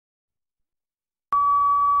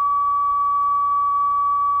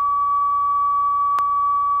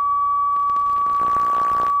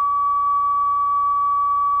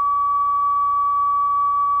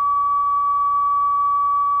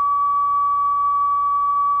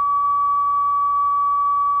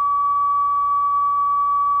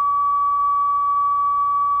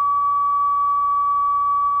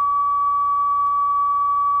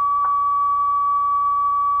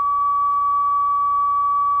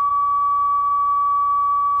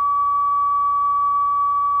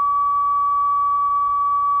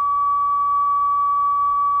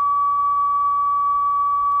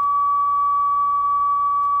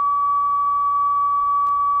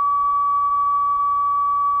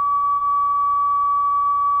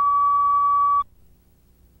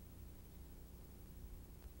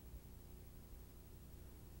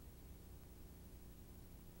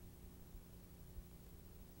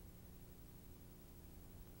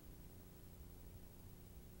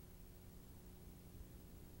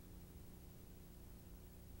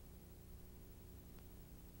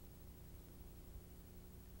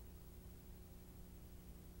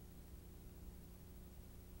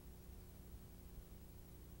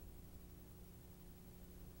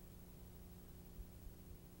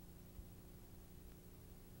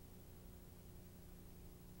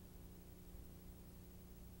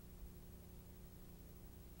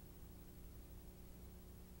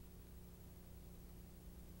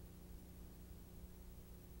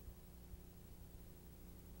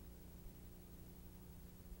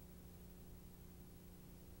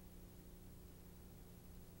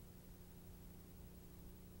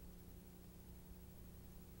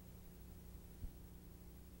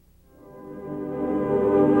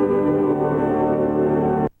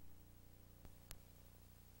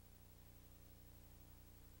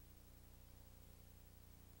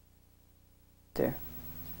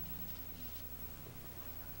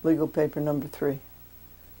legal paper number 3.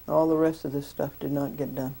 All the rest of this stuff did not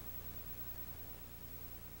get done.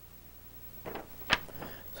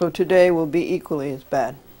 So today will be equally as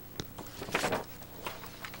bad.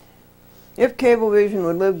 If Cablevision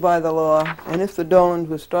would live by the law, and if the Dolans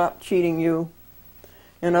would stop cheating you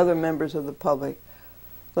and other members of the public,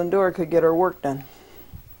 Glendora could get her work done.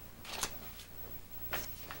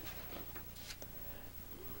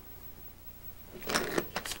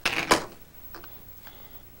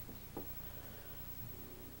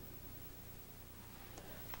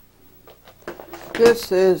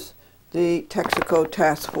 This is the Texaco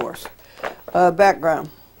Task Force. Background.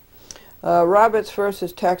 Roberts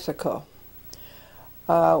versus Texaco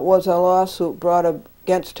was a lawsuit brought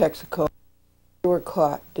against Texaco. They were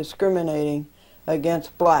caught discriminating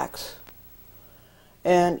against blacks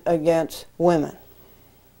and against women.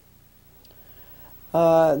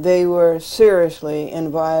 They were seriously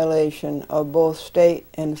in violation of both state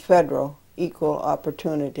and federal equal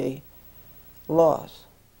opportunity laws.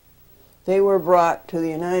 They were brought to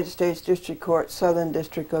the United States District Court, Southern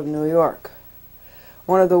District of New York.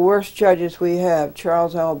 One of the worst judges we have,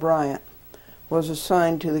 Charles L. Bryant, was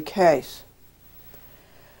assigned to the case.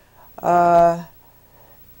 The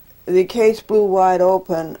case blew wide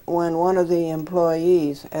open when one of the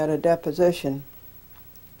employees at a deposition,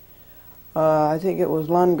 I think it was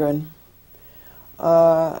Lundgren,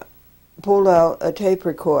 pulled out a tape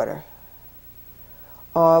recorder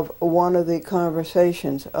of one of the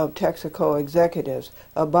conversations of Texaco executives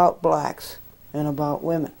about blacks and about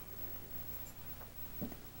women.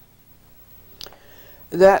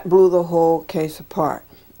 That blew the whole case apart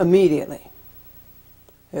immediately.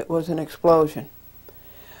 It was an explosion.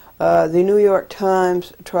 The New York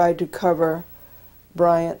Times tried to cover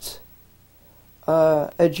Bryant's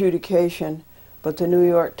adjudication, but the New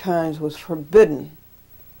York Times was forbidden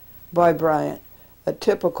by Bryant, a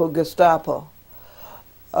typical Gestapo,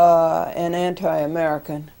 an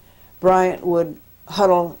anti-American. Bryant would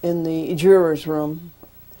huddle in the jurors' room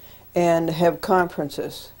and have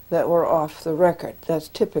conferences that were off the record. That's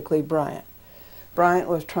typically Bryant. Bryant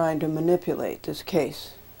was trying to manipulate this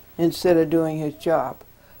case instead of doing his job,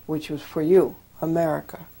 which was for you,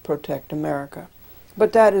 America, protect America.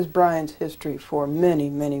 But that is Bryant's history for many,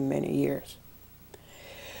 many, many years.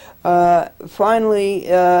 Finally,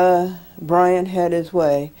 Bryant had his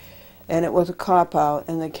way, and it was a cop-out,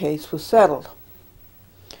 and the case was settled.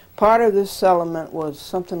 Part of this settlement was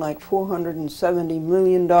something like $470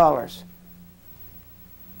 million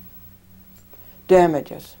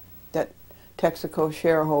damages that Texaco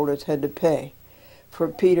shareholders had to pay for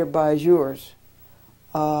Peter Bajour's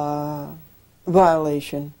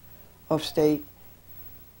violation of state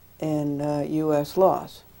and U.S.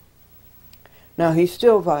 laws. Now, he's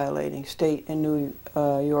still violating state and New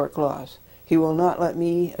York laws. He will not let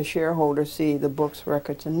me, a shareholder, see the books,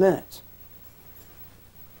 records, and minutes.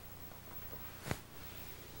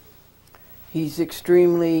 He's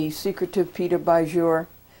extremely secretive, Peter Bajour,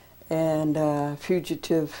 and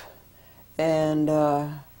fugitive, and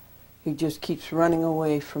he just keeps running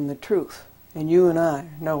away from the truth. And you and I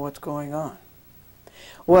know what's going on.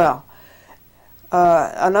 Well,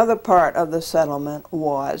 another part of the settlement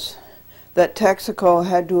was that Texaco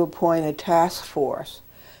had to appoint a task force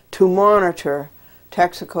to monitor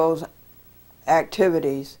Texaco's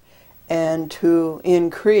activities and to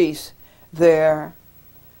increase their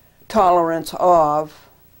tolerance of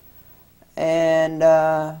and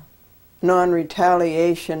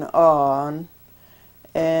non-retaliation on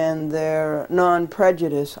and their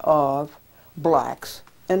non-prejudice of blacks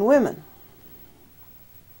and women,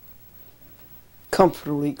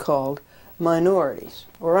 comfortably called minorities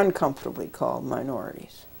or uncomfortably called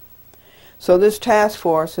minorities. So this task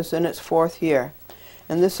force is in its 4th year,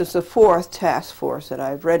 and this is the 4th task force that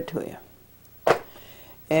I've read to you.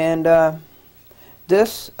 And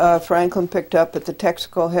this Franklin picked up at the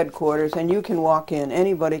Texaco headquarters, and you can walk in,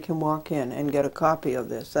 anybody can walk in and get a copy of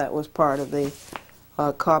this. That was part of the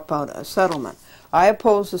cop-out settlement. I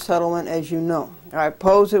opposed the settlement, as you know. I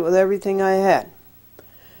opposed it with everything I had.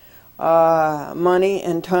 Money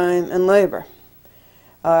and time and labor.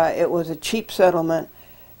 It was a cheap settlement.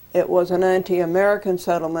 It was an anti-American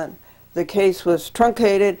settlement. The case was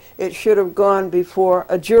truncated. It should have gone before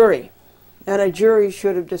a jury, and a jury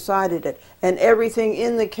should have decided it. And everything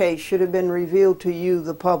in the case should have been revealed to you,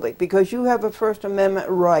 the public, because you have a First Amendment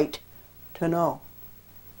right to know.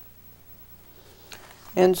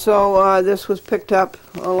 And so this was picked up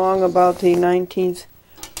along about the 19th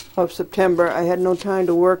of September. I had no time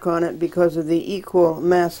to work on it because of the equal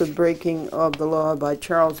massive breaking of the law by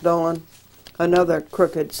Charles Dolan, another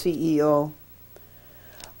crooked CEO.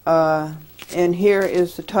 And here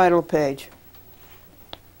is the title page.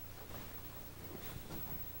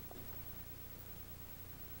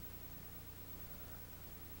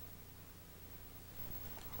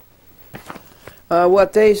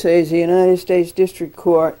 What they say is the United States District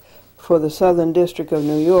Court for the Southern District of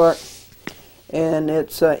New York, and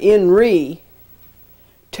it's in re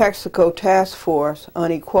Texaco Task Force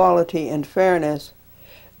on Equality and Fairness,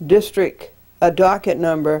 District docket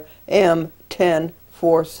number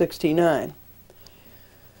M10469.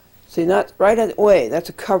 See, not right away. That's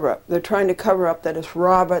a cover-up. They're trying to cover up that it's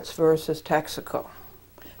Roberts versus Texaco.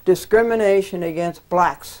 Discrimination against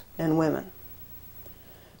blacks and women.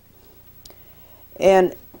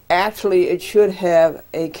 And actually, it should have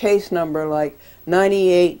a case number like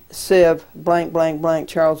 98 Civ blank blank blank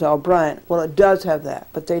Charles L. Bryant. Well, it does have that,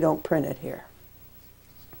 but they don't print it here.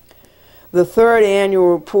 The third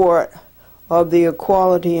annual report of the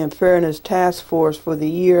Equality and Fairness Task Force for the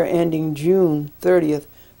year ending June 30th,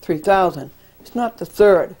 3000. It's not the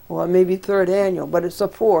third, well, maybe third annual, but it's the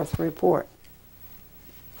fourth report.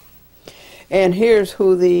 And here's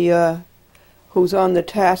who the who's on the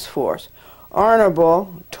task force.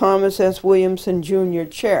 Honorable Thomas S. Williamson, Jr.,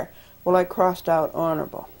 Chair. Well, I crossed out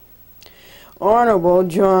Honorable. Honorable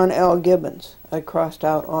John L. Gibbons. I crossed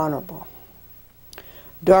out Honorable.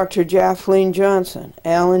 Dr. Jacqueline Johnson,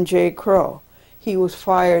 Alan J. Crow. He was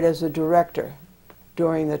fired as a director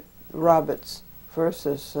during the Roberts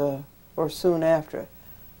versus, or soon after,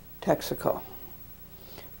 Texaco.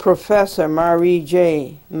 Professor Marie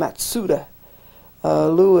J. Matsuda,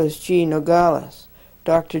 Louis G. Nogales,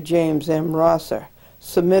 Dr. James M. Rosser,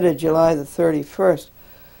 submitted July the 31st,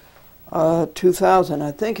 2000.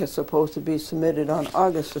 I think it's supposed to be submitted on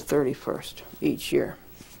August the 31st each year.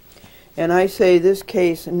 And I say this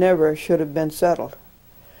case never should have been settled.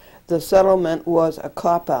 The settlement was a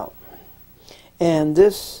cop-out. And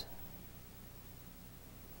this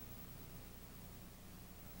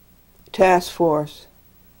task force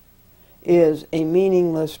is a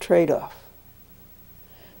meaningless trade-off.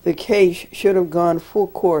 The case should have gone full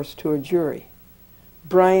course to a jury.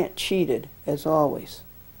 Bryant cheated, as always.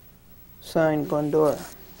 Signed, Glendora.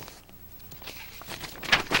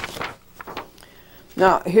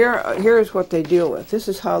 Now, here's what they deal with. This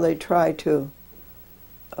is how they try to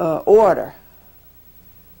order.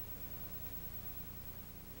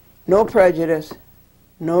 No prejudice,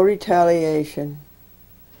 no retaliation,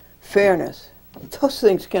 fairness. Those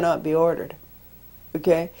things cannot be ordered.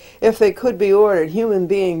 Okay? If they could be ordered, human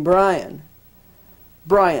being Bryant,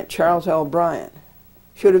 Charles L. Bryant,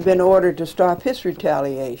 should have been ordered to stop his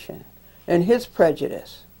retaliation and his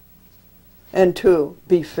prejudice, and to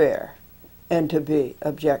be fair, and to be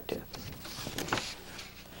objective.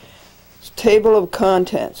 Table of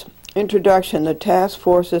contents. Introduction, the task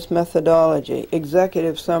force's methodology,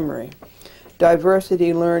 executive summary,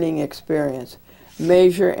 diversity learning experience,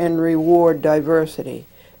 measure and reward diversity,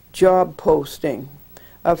 job posting,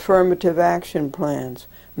 affirmative action plans,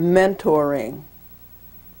 mentoring,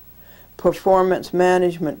 performance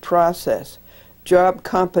management process, job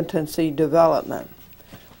competency development.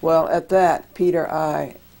 Well, at that, Peter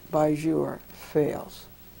I. Bajor fails.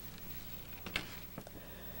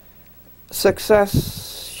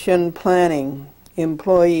 Succession planning,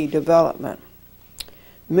 employee development,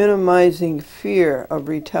 minimizing fear of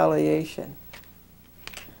retaliation.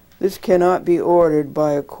 This cannot be ordered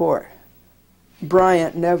by a court.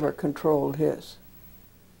 Bryant never controlled his.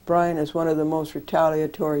 Bryant is one of the most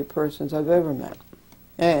retaliatory persons I've ever met.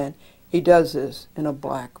 And he does this in a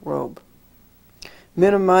black robe.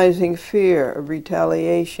 Minimizing fear of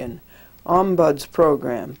retaliation, ombuds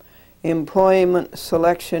program, employment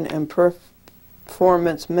selection and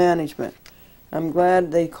performance management. I'm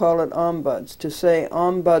glad they call it ombuds. To say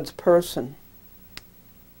ombuds person,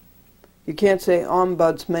 you can't say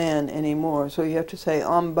ombudsman anymore, so you have to say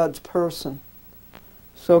ombuds person.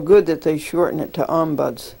 So good that they shorten it to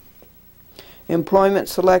ombuds. Employment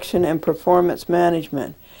selection and performance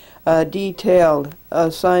management, detailed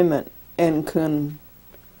assignment and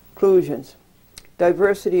conclusions.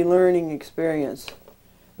 Diversity learning experience,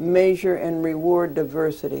 measure and reward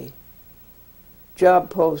diversity.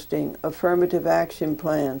 Job posting, affirmative action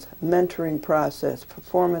plans, mentoring process,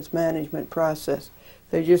 performance management process.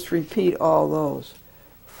 They just repeat all those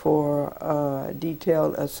for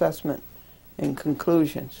detailed assessment and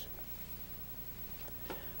conclusions.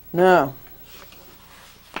 Now,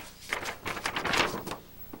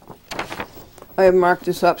 I have marked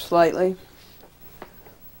this up slightly.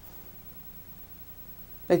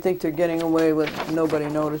 They think they're getting away with it. Nobody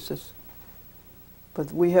notices.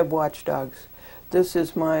 But we have watchdogs. This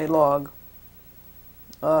is my log.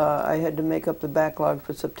 I had to make up the backlog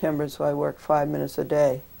for September, so I worked 5 minutes a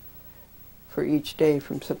day for each day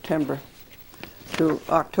from September to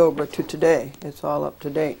October to today. It's all up to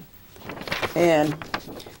date. And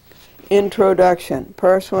introduction.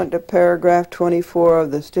 Pursuant to paragraph 24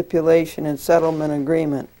 of the stipulation and settlement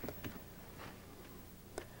agreement,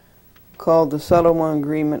 called the settlement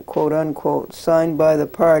agreement, quote unquote, signed by the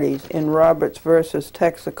parties in Roberts versus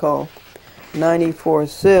Texaco, 94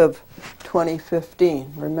 Civ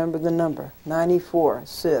 2015. Remember the number, 94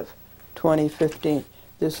 Civ 2015.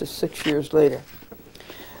 This is 6 years later.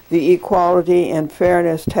 The Equality and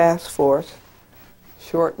Fairness Task Force,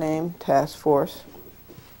 short name Task Force,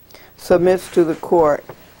 submits to the court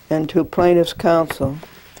and to plaintiff's counsel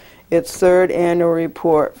its third annual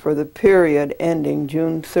report for the period ending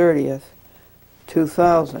June 30th,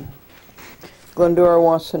 2000. Glendora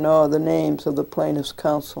wants to know the names of the plaintiff's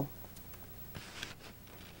counsel.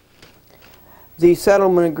 The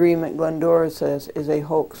settlement agreement, Glendora says, is a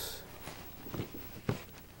hoax.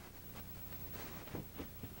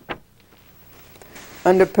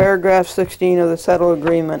 Under paragraph 16 of the settlement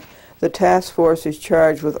agreement, the task force is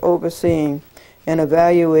charged with overseeing and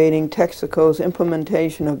evaluating Texaco's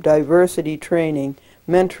implementation of diversity training,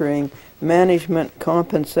 mentoring, management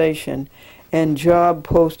compensation, and job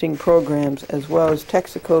posting programs, as well as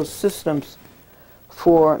Texaco's systems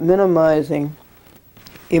for minimizing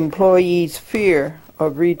employees' fear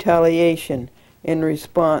of retaliation in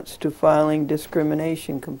response to filing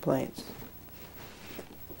discrimination complaints.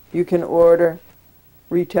 You can order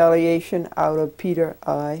retaliation out of Peter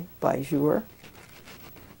I. Bajor.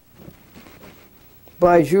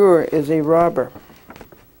 Bajor is a robber.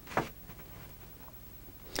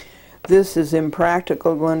 This is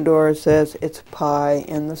impractical, Glendora says. It's pie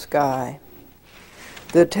in the sky.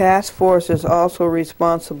 The task force is also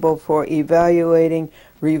responsible for evaluating,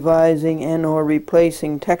 revising, and/or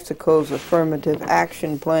replacing Texaco's affirmative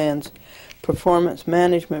action plans, performance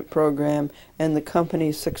management program, and the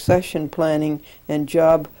company's succession planning and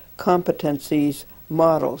job competencies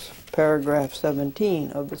models, paragraph 17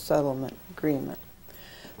 of the settlement agreement.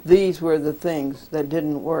 These were the things that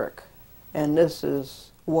didn't work, and this is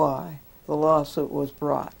why the lawsuit was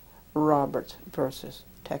brought, Roberts versus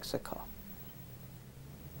Texaco.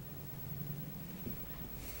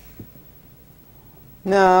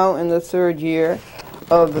 Now, in the third year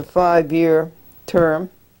of the 5-year term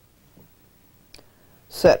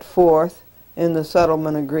set forth in the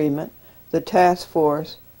settlement agreement, the task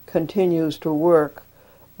force continues to work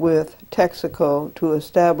with Texaco to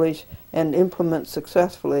establish and implement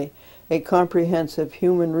successfully a comprehensive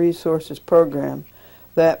human resources program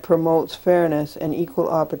that promotes fairness and equal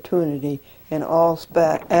opportunity in all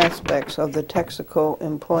aspects of the Texaco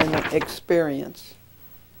employment experience.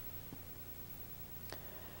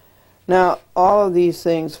 Now, all of these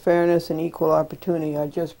things, fairness and equal opportunity, are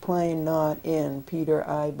just plain not in Peter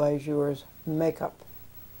I. Bajor's makeup.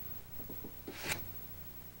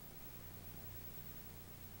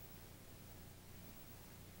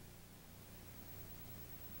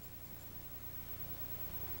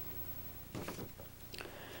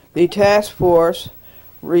 The task force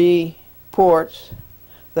reports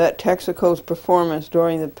that Texaco's performance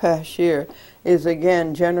during the past year is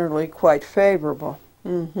again generally quite favorable.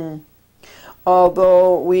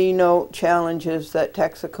 Although we note challenges that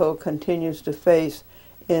Texaco continues to face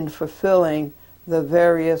in fulfilling the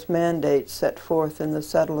various mandates set forth in the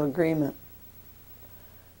settlement agreement.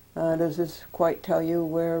 Does this quite tell you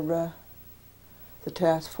where the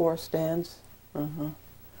task force stands?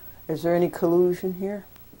 Is there any collusion here?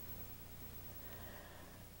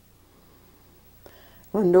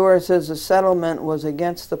 Glendora says the settlement was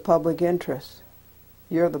against the public interest.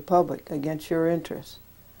 You're the public, against your interests,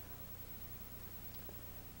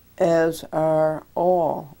 as are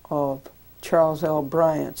all of Charles L.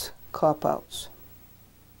 Bryant's cop-outs.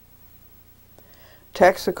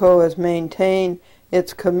 Texaco has maintained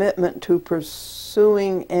its commitment to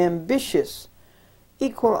pursuing ambitious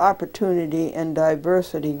equal opportunity and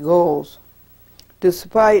diversity goals,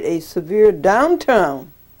 despite a severe downturn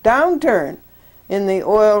in the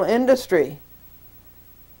oil industry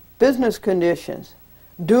business conditions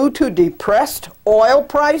due to depressed oil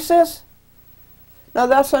prices. Now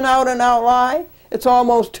that's an out-and-out lie. It's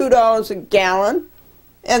almost $2 a gallon,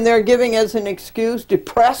 and they're giving as an excuse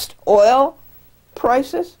depressed oil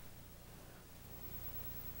prices.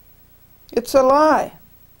 It's a lie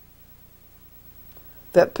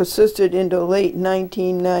that persisted into late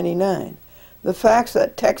 1999. The facts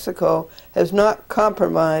that Texaco has not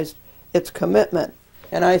compromised its commitment,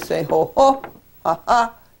 and I say ho ho, ha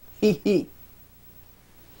ha, he he.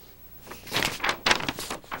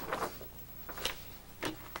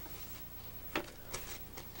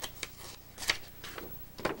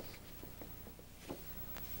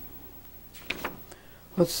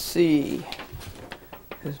 let's see,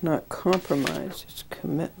 has not compromised its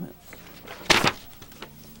commitment.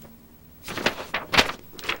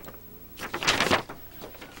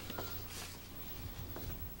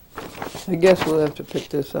 I guess we'll have to pick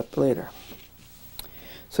this up later.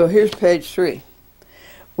 So here's page 3.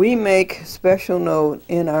 We make special note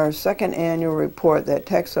in our second annual report that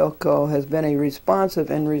Texaco has been a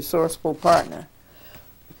responsive and resourceful partner.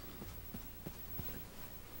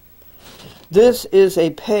 This is a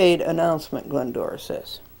paid announcement, Glendora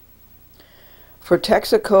says, for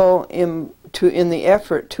Texaco in the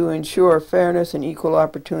effort to ensure fairness and equal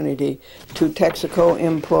opportunity to Texaco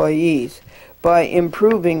employees by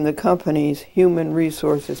improving the company's human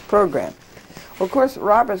resources program. Well, of course,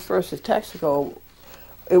 Roberts versus Texaco,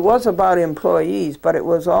 it was about employees, but it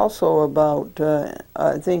was also about,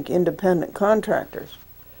 I think, independent contractors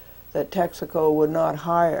that Texaco would not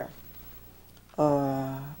hire,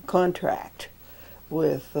 contract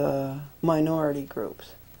with minority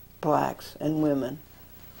groups, blacks and women,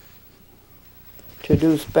 to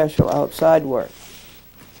do special outside work.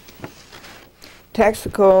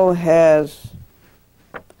 Texaco has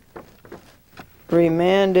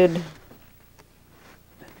remanded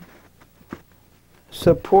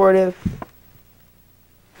supportive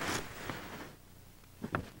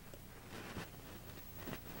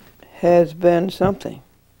has been something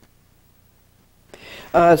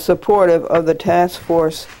supportive of the task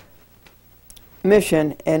force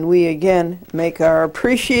mission, and we again make our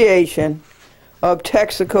appreciation of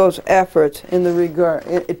Texaco's efforts in the regard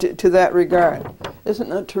to that regard. Isn't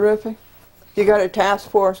that terrific? You got a task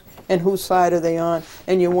force, and whose side are they on?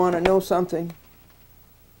 And you want to know something?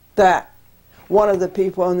 That one of the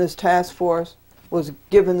people on this task force was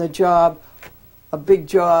given the job, a big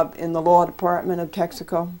job in the law department of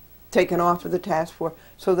Texaco, taken off of the task force.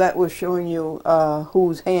 So that was showing you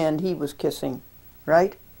whose hand he was kissing,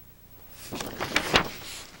 right?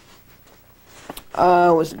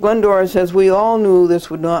 Glendora says, we all knew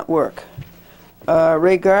this would not work.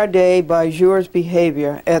 Regardez Bajour's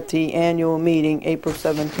behavior at the annual meeting, April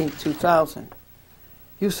 17, 2000.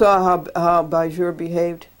 You saw how Bajour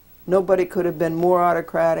behaved? Nobody could have been more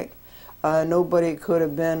autocratic. Nobody could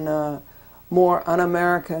have been more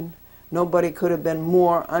un-American. Nobody could have been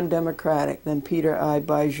more undemocratic than Peter I.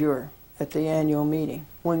 Bajour at the annual meeting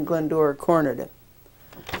when Glendora cornered him.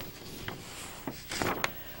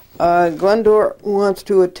 Glendora wants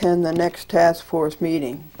to attend the next task force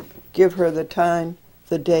meeting. Give her the time,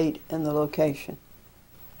 the date, and the location.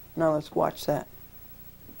 Now let's watch that.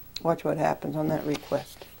 Watch what happens on that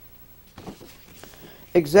request.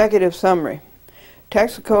 Executive summary.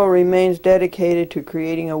 Texaco remains dedicated to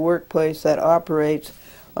creating a workplace that operates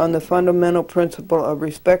on the fundamental principle of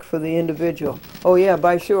respect for the individual. Oh yeah,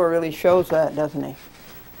 Bajour really shows that, doesn't he?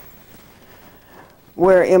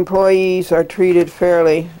 Where employees are treated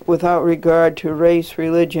fairly without regard to race,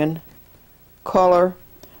 religion, color,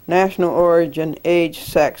 national origin, age,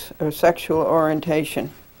 sex, or sexual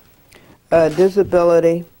orientation,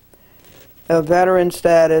 disability, veteran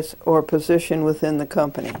status, or position within the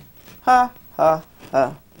company. Ha, ha,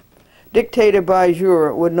 ha. Dictator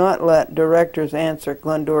Bajour would not let directors answer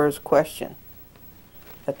Glendora's question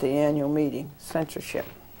at the annual meeting. Censorship.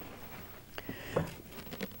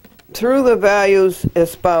 Through the values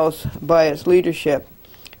espoused by its leadership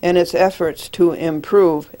and its efforts to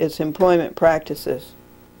improve its employment practices,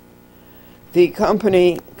 the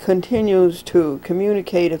company continues to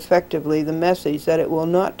communicate effectively the message that it will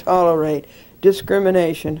not tolerate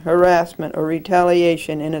discrimination, harassment, or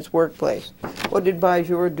retaliation in its workplace. What did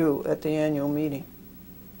Bajour do at the annual meeting?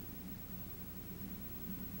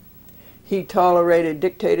 He tolerated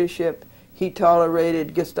dictatorship. He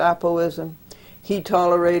tolerated Gestapoism. He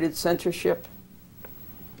tolerated censorship.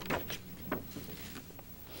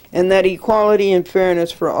 And that equality and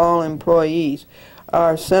fairness for all employees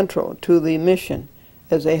are central to the mission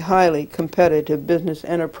as a highly competitive business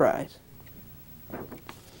enterprise.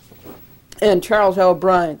 And Charles L.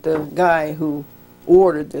 Bryant, the guy who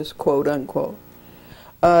ordered this, quote unquote,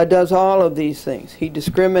 does all of these things. He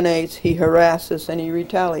discriminates, he harasses, and he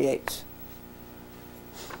retaliates.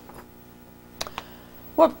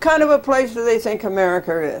 What kind of a place do they think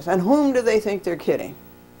America is? And whom do they think they're kidding?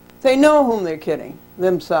 They know whom they're kidding,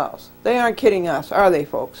 themselves. They aren't kidding us, are they,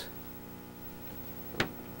 folks?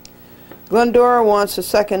 Glendora wants a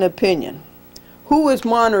second opinion. Who is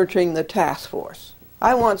monitoring the task force?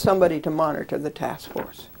 I want somebody to monitor the task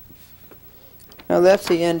force. Now that's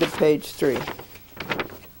the end of page 3.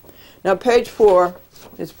 Now page 4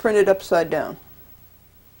 is printed upside down.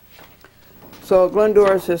 So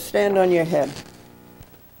Glendora says, stand on your head.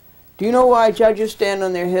 Do you know why judges stand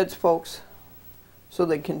on their heads, folks? so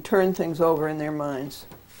they can turn things over in their minds.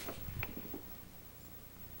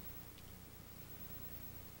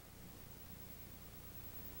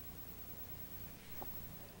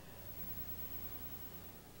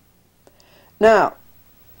 Now,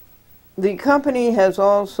 the company has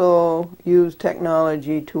also used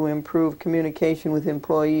technology to improve communication with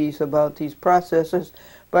employees about these processes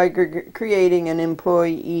by creating an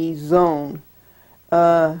employee zone,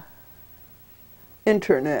 intranet,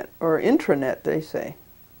 they say,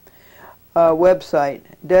 website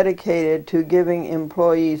dedicated to giving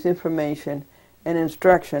employees information and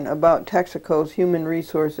instruction about Texaco's human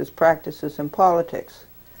resources practices and politics.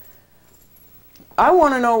 I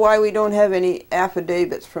want to know why we don't have any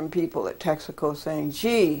affidavits from people at Texaco saying,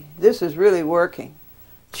 gee, this is really working.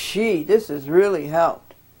 Gee, this has really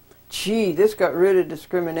helped. Gee, this got rid of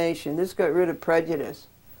discrimination. This got rid of prejudice.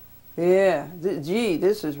 Yeah, gee,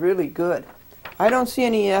 this is really good. I don't see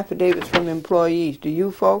any affidavits from employees. Do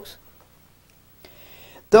you folks?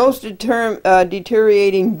 Those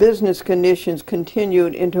deteriorating business conditions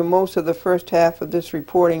continued into most of the first half of this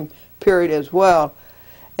reporting period as well.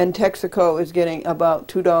 And Texaco is getting about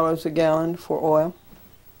 $2 a gallon for oil.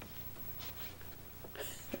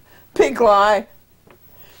 Big lie.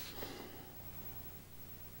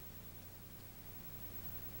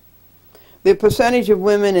 The percentage of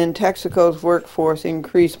women in Texaco's workforce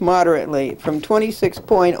increased moderately from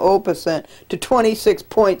 26.0% to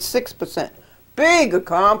 26.6%. Big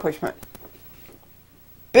accomplishment.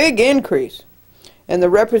 Big increase. And the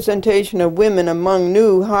representation of women among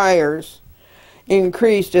new hires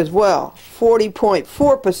increased as well,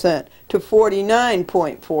 40.4% to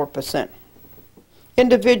 49.4%.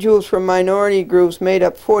 Individuals from minority groups made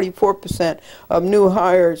up 44% of new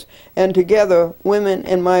hires, and together women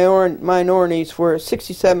and minorities were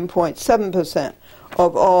 67.7%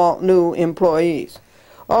 of all new employees.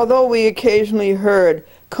 Although we occasionally heard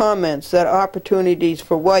comments that opportunities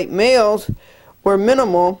for white males were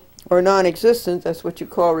minimal or non-existent, that's what you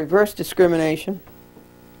call reverse discrimination,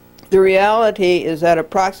 the reality is that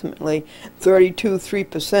approximately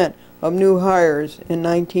 32.3% of new hires in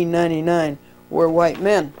 1999 were white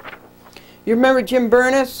men. You remember Jim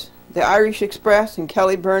Burness, the Irish Express, and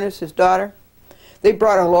Kelly Burness, his daughter? They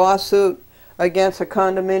brought a lawsuit against a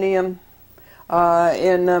condominium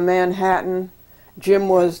in Manhattan. Jim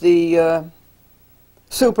was the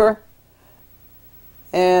super,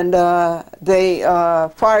 and they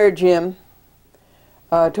fired Jim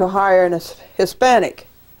to hire a Hispanic.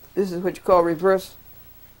 This is what you call reverse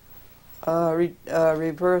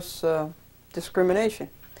discrimination.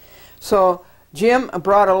 So Jim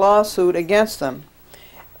brought a lawsuit against them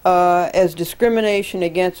as discrimination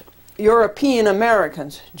against European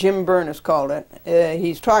Americans. Jim Burness called it.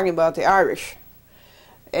 He's talking about the Irish.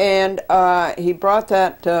 And he brought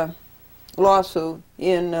that lawsuit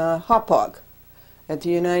in Hauppauge at the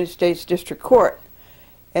United States District Court.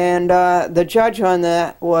 And the judge on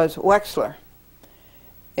that was Wexler.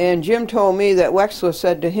 And Jim told me that Wexler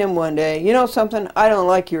said to him one day, you know something, I don't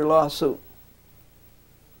like your lawsuit.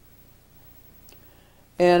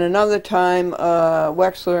 And another time,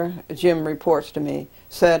 Wexler, Jim reports to me,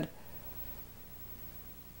 said,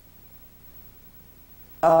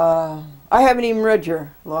 I haven't even read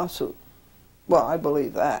your lawsuit. Well, I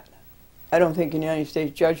believe that. I don't think a United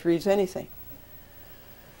States judge reads anything.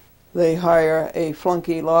 They hire a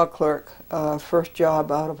flunky law clerk, first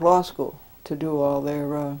job out of law school, to do all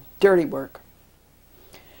their dirty work.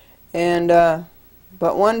 And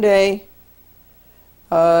but one day,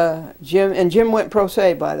 Jim went pro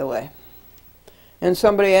se, by the way. And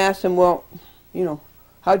somebody asked him, well, you know,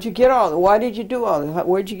 how'd you get all that? Why did you do all that?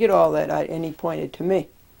 Where'd you get all that? And he pointed to me.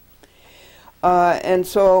 And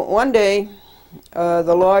so one day,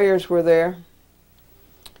 the lawyers were there,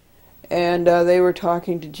 and they were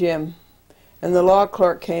talking to Jim. And the law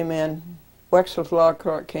clerk came in, Wexler's law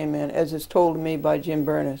clerk came in, as is told to me by Jim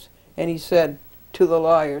Burness, and he said to the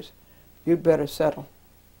lawyers, you'd better settle.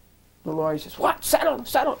 The lawyer says, what? Settle?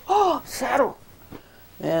 Settle? Oh, settle.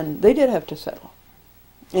 And they did have to settle.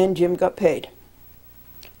 And Jim got paid.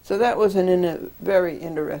 So that was a very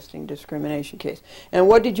interesting discrimination case. And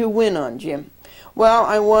what did you win on, Jim? Well,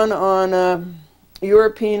 I won on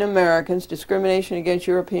European Americans, discrimination against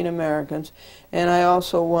European Americans, and I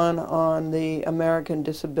also won on the American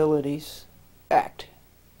Disabilities Act.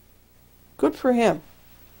 Good for him.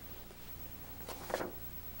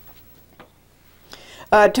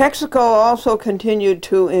 Texaco also continued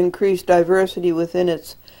to increase diversity within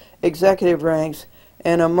its executive ranks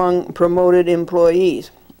and among promoted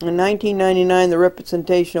employees. In 1999, the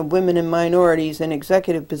representation of women and minorities in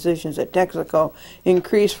executive positions at Texaco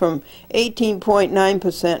increased from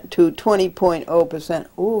 18.9% to 20.0%.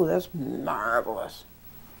 Ooh, that's marvelous.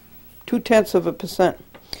 0.2%.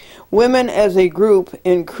 Women as a group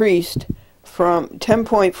increased from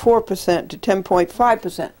 10.4% to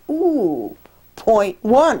 10.5%. Ooh,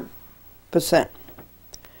 0.1%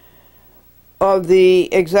 of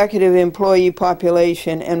the executive employee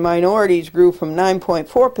population, and minorities grew from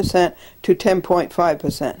 9.4% to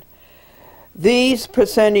 10.5%. These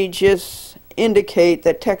percentages indicate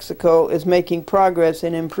that Texaco is making progress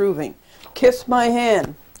in improving. Kiss my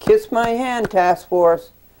hand, task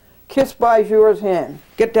force. Kiss Bajour's hand.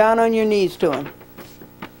 Get down on your knees to him.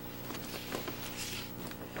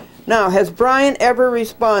 Now, has Brian ever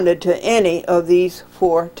responded to any of these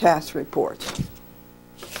 4 task reports?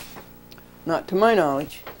 Not to my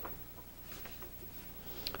knowledge.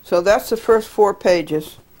 So that's the first 4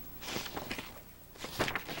 pages.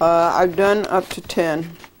 I've done up to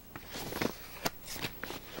 10.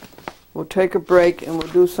 We'll take a break and we'll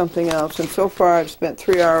do something else. And so far I've spent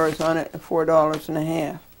 3 hours on it at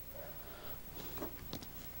 $4.50.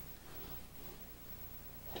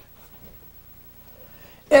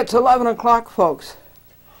 It's 11 o'clock, folks,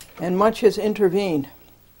 and much has intervened.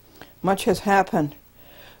 Much has happened.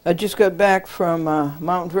 I just got back from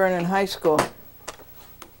Mount Vernon High School.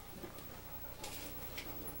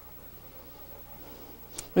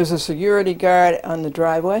 There's a security guard on the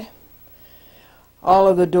driveway. All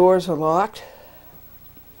of the doors are locked.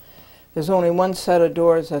 There's only one set of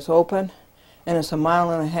doors that's open, and it's 1.5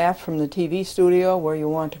 miles from the TV studio where you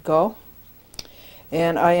want to go.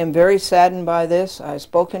 And I am very saddened by this. I've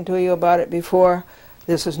spoken to you about it before.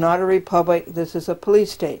 This is not a republic. This is a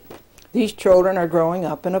police state. These children are growing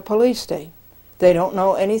up in a police state. They don't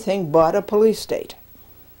know anything but a police state.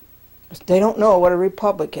 They don't know what a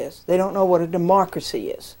republic is. They don't know what a democracy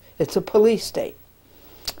is. It's a police state.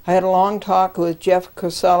 I had a long talk with Jeff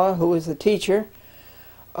Cosella, who is the teacher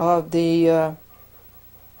of the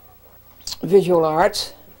visual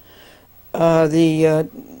arts, the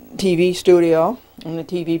TV studio, and the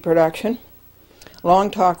TV production.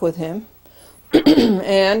 Long talk with him.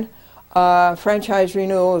 And franchise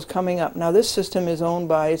renewal is coming up. Now this system is owned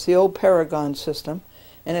by, it's the old Paragon system,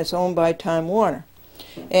 and it's owned by Time Warner.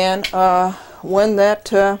 And when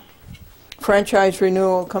that franchise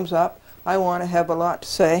renewal comes up, I want to have a lot to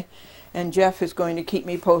say, and Jeff is going to keep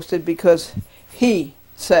me posted because he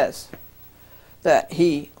says that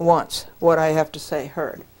he wants what I have to say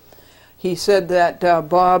heard. He said that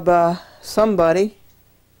Bob somebody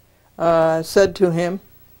said to him,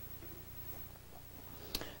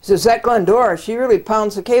 he says, that Glendora, she really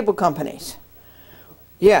pounds the cable companies.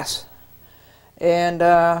 Yes. And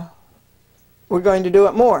we're going to do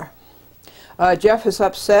it more. Jeff is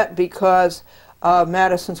upset because of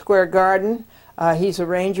Madison Square Garden. He's a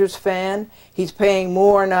Rangers fan. He's paying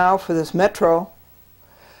more now for this Metro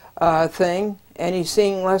thing, and he's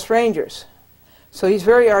seeing less Rangers. So he's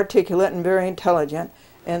very articulate and very intelligent.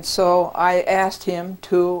 And so I asked him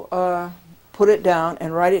to put it down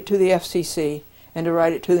and write it to the FCC and to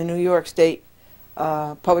write it to the New York State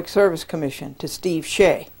Public Service Commission, to Steve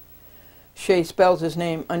Shea. Shea spells his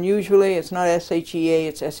name unusually. It's not S-H-E-A,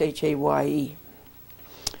 it's S-H-A-Y-E.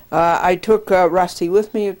 I took Rusty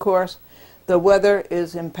with me, of course. The weather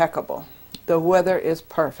is impeccable. The weather is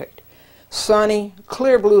perfect. Sunny,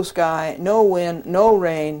 clear blue sky, no wind, no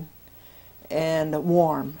rain, and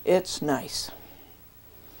warm. It's nice.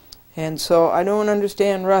 And so I don't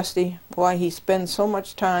understand Rusty, why he spends so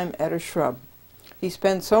much time at a shrub. He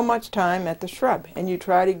spends so much time at the shrub, and you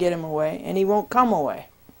try to get him away, and he won't come away.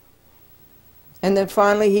 And then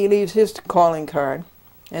finally he leaves his calling card,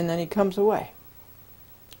 and then he comes away.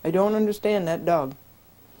 I don't understand that dog,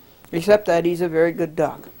 except that he's a very good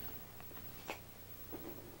dog.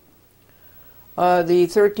 The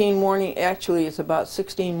 13 morning, actually it's about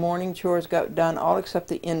 16 morning chores got done, all except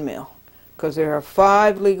the in-mail, because there are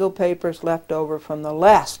 5 legal papers left over from the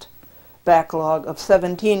last backlog of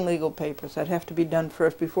 17 legal papers that have to be done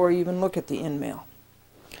first before you even look at the in-mail.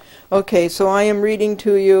 Okay, so I am reading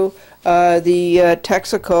to you the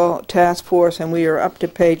Texaco Task Force, and we are up to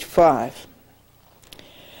page 5.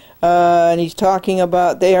 And he's talking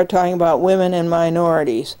about, they are talking about women and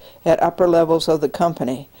minorities at upper levels of the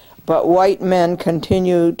company. But white men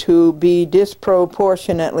continue to be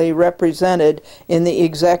disproportionately represented in the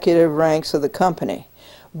executive ranks of the company.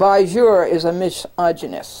 Bajour is a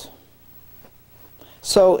misogynist.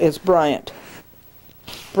 So is Bryant.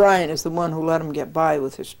 Bryant is the one who let him get by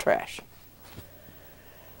with his trash.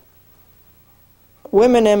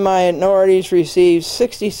 Women and minorities received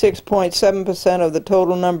 66.7% of the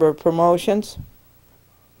total number of promotions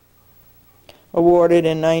awarded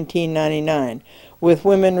in 1999, with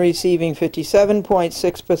women receiving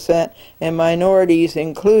 57.6% and minorities,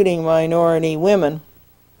 including minority women.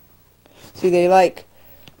 See, they like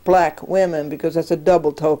black women because that's a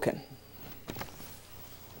double token.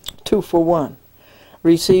 2 for 1.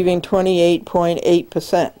 Receiving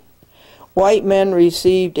 28.8%. White men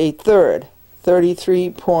received a third,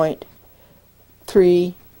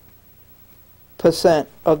 33.3%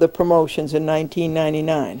 of the promotions in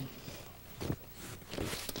 1999.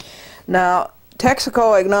 Now,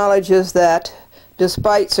 Texaco acknowledges that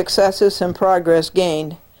despite successes and progress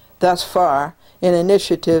gained thus far in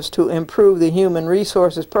initiatives to improve the human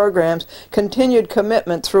resources programs, continued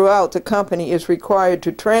commitment throughout the company is required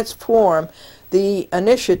to transform the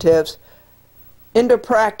initiatives into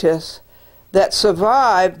practice that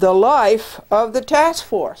survived the life of the task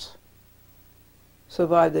force,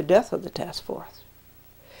 survived the death of the task force.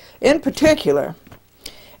 In particular,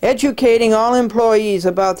 educating all employees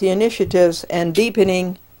about the initiatives and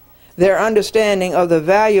deepening their understanding of the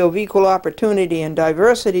value of equal opportunity and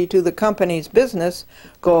diversity to the company's business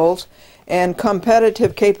goals and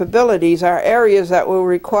competitive capabilities are areas that will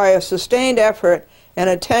require sustained effort and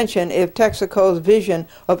attention if Texaco's vision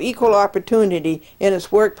of equal opportunity in its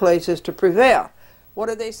workplace is to prevail. What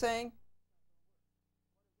are they saying?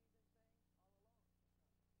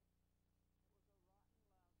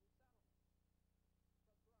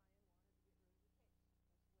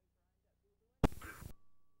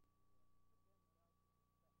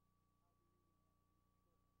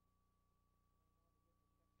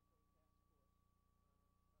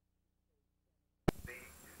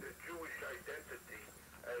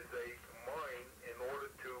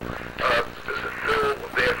 Fulfill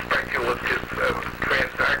their speculative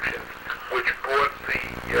transactions, which brought the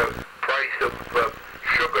price of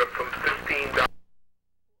sugar from $15.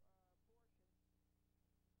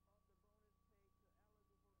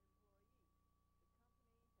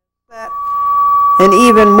 An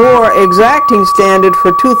even more exacting standard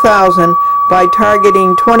for 2000 by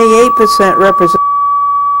targeting 28% representation.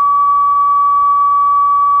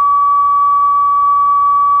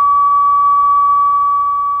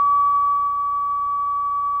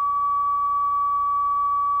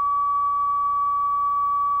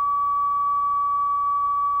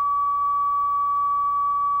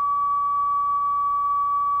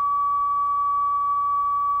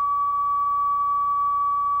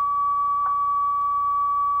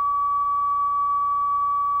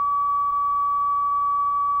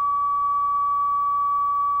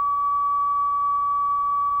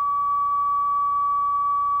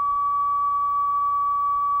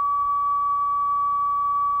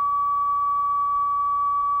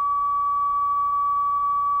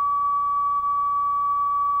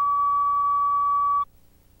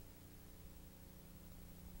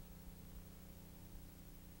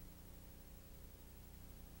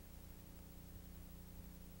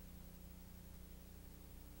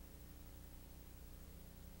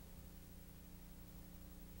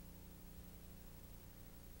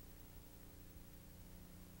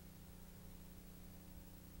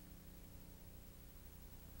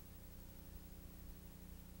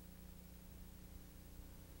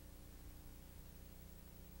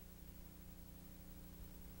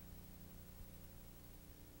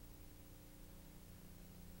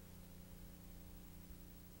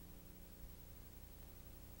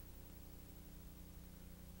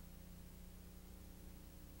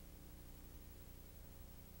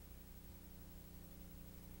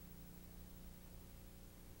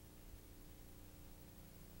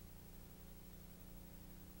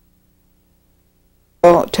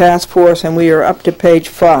 Task force, and we are up to page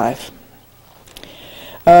 5.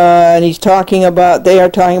 And they are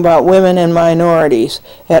talking about women and minorities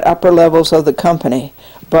at upper levels of the company.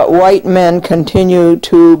 But white men continue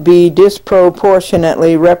to be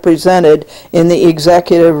disproportionately represented in the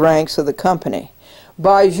executive ranks of the company.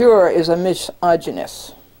 Bajur is a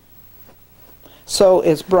misogynist. So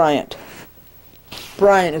is Bryant.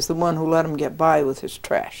 Bryant is the one who let him get by with his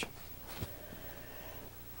trash.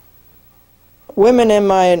 Women and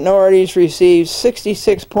minorities received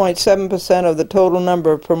 66.7% of the total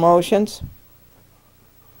number of promotions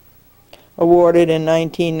awarded in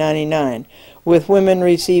 1999, with women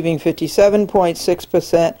receiving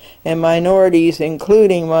 57.6% and minorities,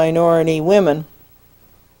 including minority women.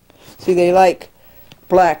 See, they like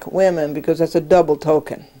black women because that's a double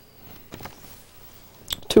token.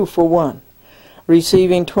 2 for 1.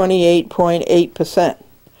 Receiving 28.8%.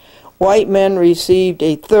 White men received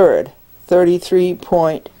a third,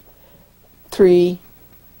 33.3%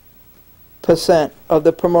 of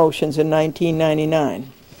the promotions in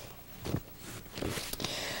 1999.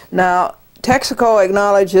 Now, Texaco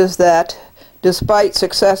acknowledges that despite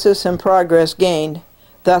successes and progress gained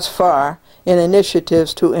thus far in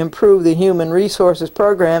initiatives to improve the human resources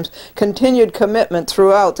programs, continued commitment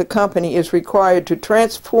throughout the company is required to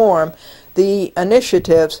transform the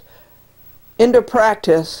initiatives into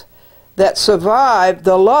practice that survived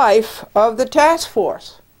the life of the task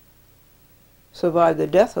force, survived the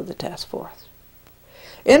death of the task force.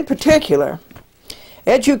 In particular,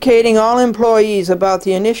 educating all employees about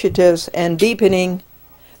the initiatives and deepening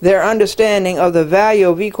their understanding of the value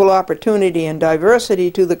of equal opportunity and diversity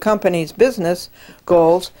to the company's business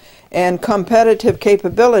goals and competitive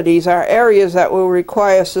capabilities are areas that will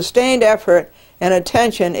require sustained effort and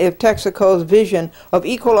attention if Texaco's vision of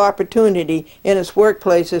equal opportunity in its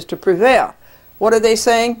workplace is to prevail. What are they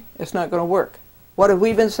saying? It's not going to work. What have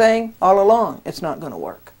we been saying all along? It's not going to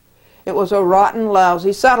work. It was a rotten,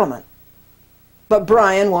 lousy settlement. But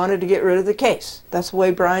Brian wanted to get rid of the case. That's the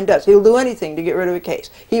way Brian does. He'll do anything to get rid of a case.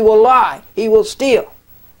 He will lie. He will steal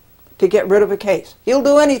to get rid of a case. He'll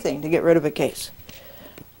do anything to get rid of a case.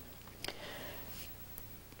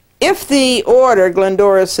 If the order,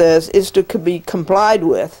 Glendora says, is to be complied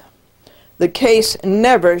with, the case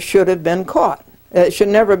never should have been caught. It should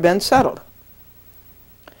never have been settled.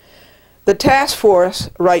 The task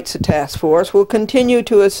force, writes the task force, will continue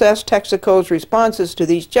to assess Texaco's responses to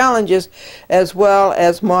these challenges as well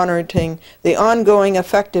as monitoring the ongoing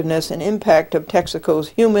effectiveness and impact of Texaco's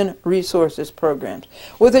human resources programs.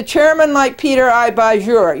 With a chairman like Peter I.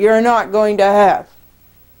 Bajor, you're not going to have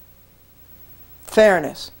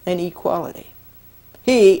fairness and equality.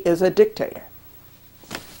 He is a dictator.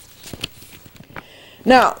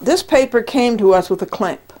 Now, this paper came to us with a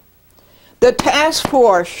clamp. The task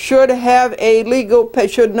force should have a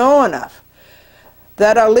should know enough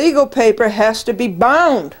that a legal paper has to be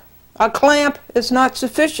bound. A clamp is not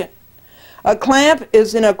sufficient. A clamp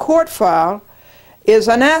is in a court file is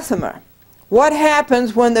anathema. What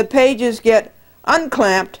happens when the pages get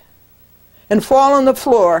unclamped and fall on the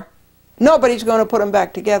floor? Nobody's going to put them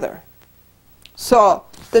back together. So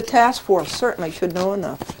the task force certainly should know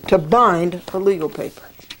enough to bind a legal paper.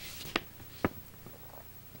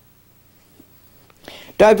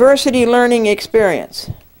 Diversity learning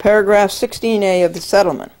experience, paragraph 16A of the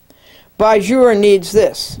settlement. Bajor needs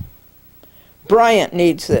this. Bryant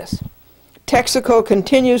needs this. Texaco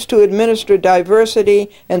continues to administer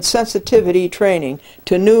diversity and sensitivity training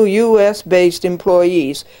to new U.S.-based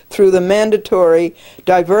employees through the mandatory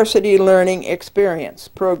Diversity Learning Experience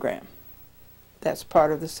program. That's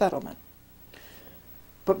part of the settlement.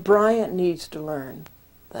 But Bryant needs to learn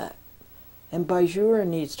that, and Bajor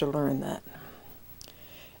needs to learn that.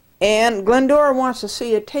 And Glendora wants to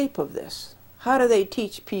see a tape of this. How do they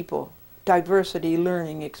teach people diversity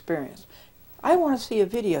learning experience? I want to see a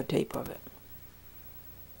videotape of it.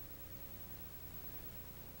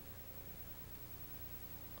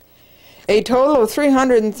 A total of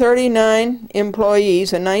 339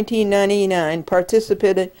 employees in 1999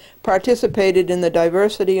 participated in the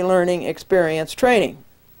Diversity Learning Experience training.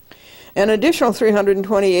 An additional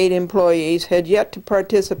 328 employees had yet to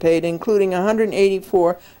participate, including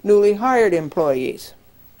 184 newly hired employees.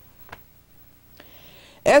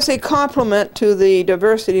 As a complement to the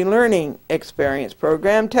Diversity Learning Experience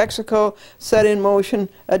program, Texaco set in motion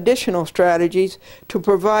additional strategies to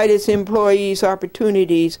provide its employees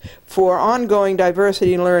opportunities for ongoing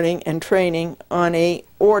diversity learning and training on a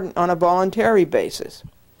voluntary basis.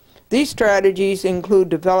 These strategies include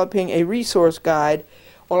developing a resource guide.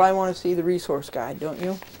 Well, I want to see the resource guide, don't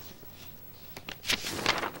you?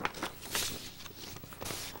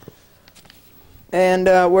 And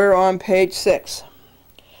we're on page 6.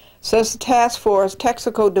 Says the task force,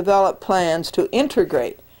 Texaco developed plans to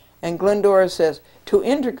integrate, and Glendora says, to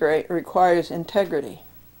integrate requires integrity.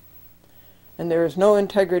 And there is no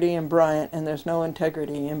integrity in Bryant, and there's no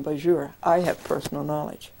integrity in Bajor. I have personal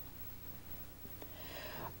knowledge.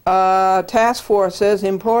 Task force says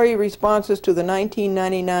employee responses to the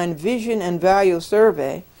 1999 Vision and Value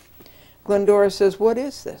Survey. Glendora says, what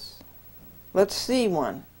is this? Let's see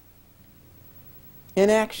one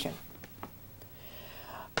in action.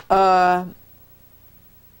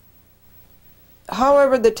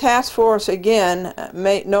 However, the task force again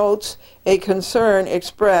notes a concern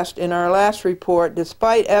expressed in our last report,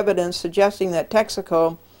 despite evidence suggesting that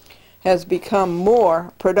Texaco has become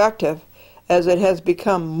more productive as it has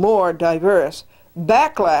become more diverse.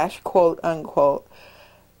 Backlash, quote unquote,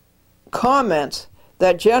 comments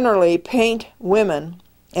that generally paint women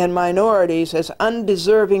and minorities as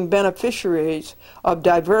undeserving beneficiaries of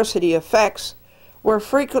diversity effects were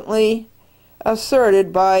frequently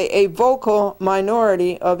asserted by a vocal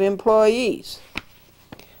minority of employees.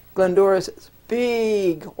 Glendora says,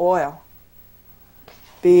 big oil.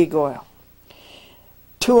 Big oil.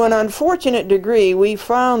 To an unfortunate degree, we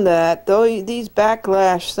found that though these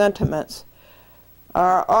backlash sentiments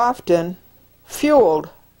are often fueled,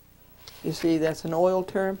 you see that's an oil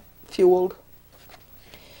term, fueled,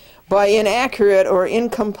 by inaccurate or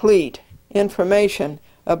incomplete information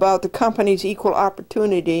about the company's equal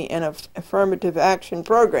opportunity and affirmative action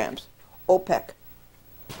programs, OPEC.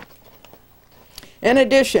 In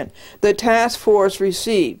addition, the task force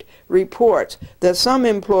received reports that some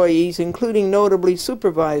employees, including notably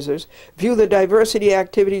supervisors, view the diversity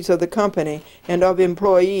activities of the company and of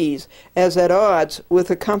employees as at odds with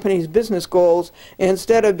the company's business goals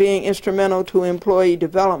instead of being instrumental to employee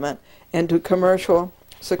development and to commercial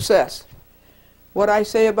success. What I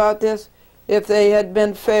say about this, if they had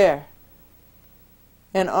been fair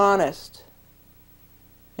and honest,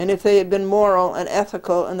 and if they had been moral and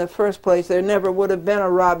ethical in the first place, there never would have been a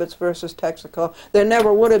Roberts versus Texaco. There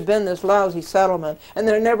never would have been this lousy settlement. And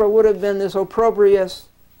there never would have been this opprobrious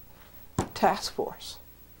task force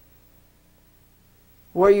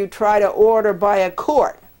where you try to order by a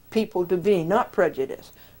court people to be not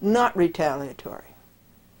prejudiced, not retaliatory.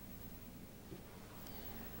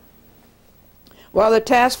 While the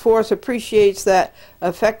task force appreciates that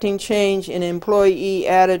affecting change in employee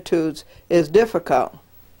attitudes is difficult,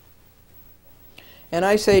 and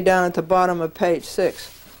I say down at the bottom of page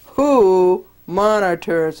 6, who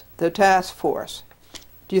monitors the task force?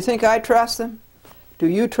 Do you think I trust them? Do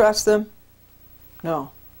you trust them?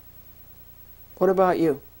 No. What about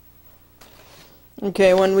you?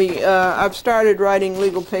 Okay, when I've started writing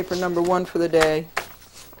legal paper number 1 for the day,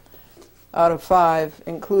 out of 5,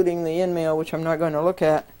 including the in-mail, which I'm not going to look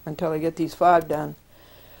at until I get these 5 done.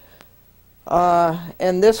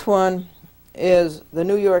 And this one is the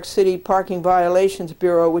New York City Parking Violations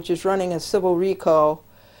Bureau, which is running a civil recall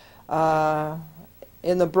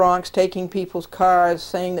in the Bronx, taking people's cars,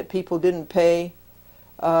 saying that people didn't pay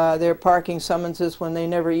their parking summonses when they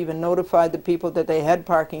never even notified the people that they had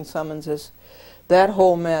parking summonses. That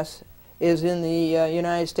whole mess is in the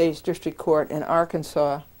United States District Court in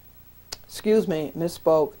Arkansas. Excuse me,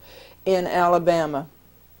 misspoke, in Alabama.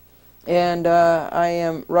 And I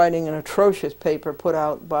am writing an atrocious paper put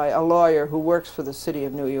out by a lawyer who works for the city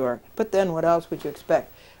of New York. But then what else would you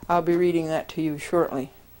expect? I'll be reading that to you shortly.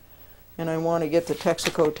 And I want to get the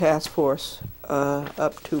Texaco Task Force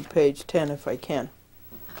up to page 10 if I can.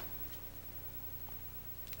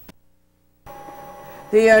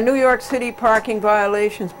 The New York City Parking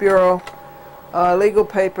Violations Bureau legal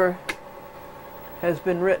paper has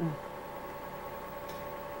been written.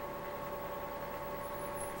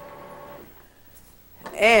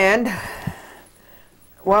 And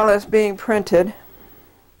while it's being printed,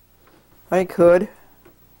 I could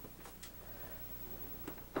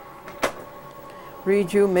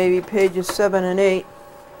read you maybe pages 7 and 8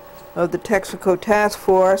 of the Texaco Task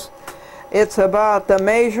Force. It's about the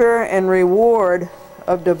measure and reward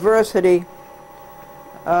of diversity.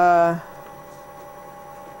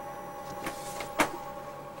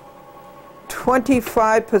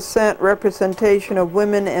 25% representation of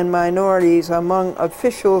women and minorities among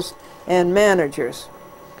officials and managers.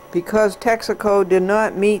 Because Texaco did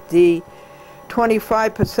not meet the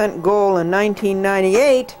 25% goal in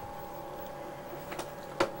 1998,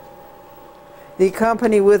 the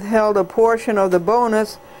company withheld a portion of the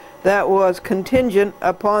bonus that was contingent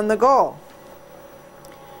upon the goal.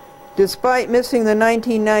 Despite missing the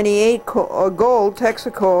 1998 goal,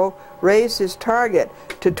 Texaco raised its target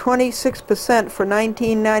to 26% for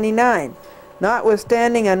 1999.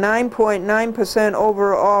 Notwithstanding a 9.9%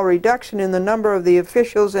 overall reduction in the number of the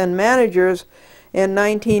officials and managers in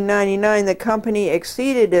 1999, the company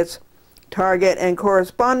exceeded its target and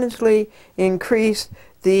correspondingly increased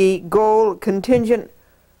the goal contingent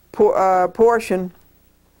portion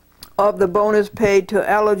of the bonus paid to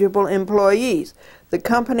eligible employees. The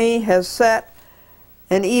company has set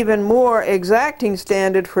an even more exacting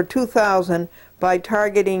standard for 2000 by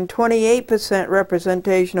targeting 28%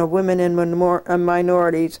 representation of women and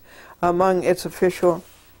minorities among its officials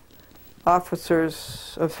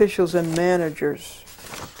and managers.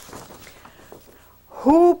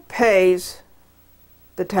 Who pays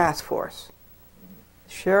the task force?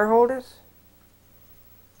 Shareholders?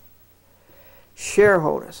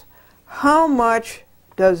 Shareholders. How much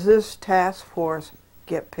does this task force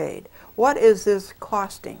get paid? What is this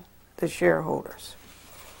costing the shareholders?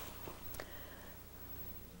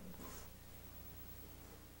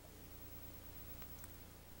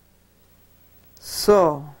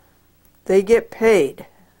 So they get paid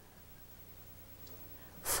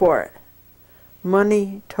for it.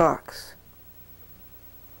 Money talks.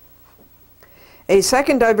 A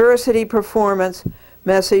second diversity performance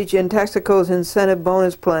message in Texaco's incentive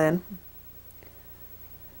bonus plan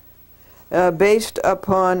based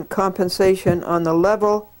upon compensation on the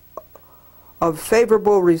level of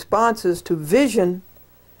favorable responses to vision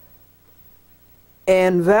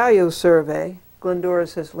and value survey. Glendora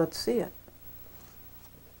says, let's see it.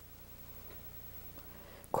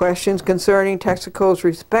 Questions concerning Texaco's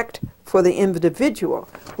respect for the individual.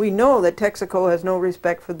 We know that Texaco has no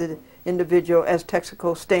respect for the individual as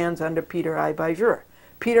Texaco stands under Peter I. Bajor.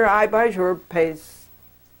 Peter I. Bajor pays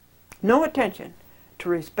no attention to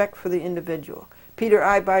respect for the individual. Peter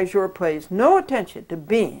I. Bajor pays no attention to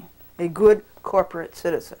being a good corporate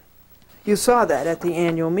citizen. You saw that at the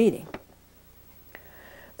annual meeting.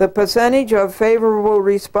 The percentage of favorable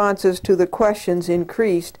responses to the questions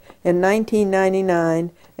increased in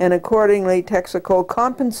 1999, and accordingly Texaco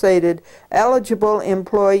compensated eligible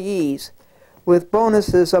employees with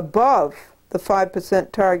bonuses above the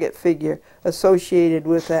 5% target figure associated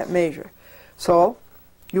with that measure. So,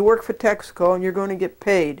 you work for Texaco and you're going to get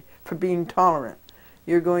paid for being tolerant.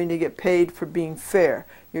 You're going to get paid for being fair.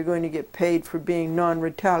 You're going to get paid for being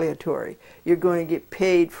non-retaliatory. You're going to get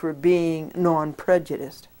paid for being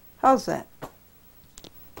non-prejudiced. How's that?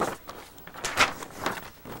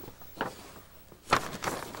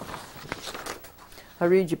 I'll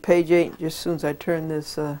read you page 8 just as soon as I turn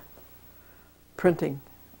this printing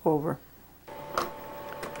over.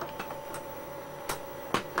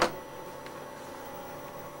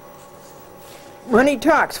 Money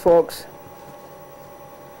talks, folks.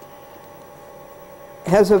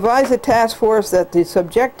 Has advised the task force that the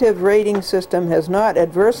subjective rating system has not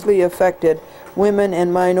adversely affected women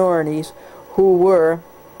and minorities who were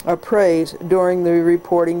appraised during the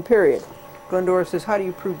reporting period. Glendora says, how do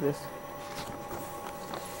you prove this?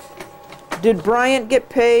 Did Bryant get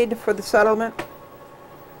paid for the settlement?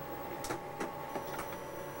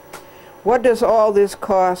 What does all this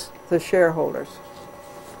cost the shareholders?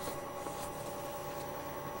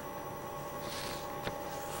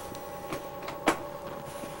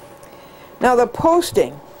 Now the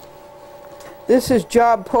posting, this is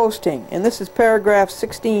job posting, and this is paragraph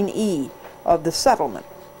 16E of the settlement.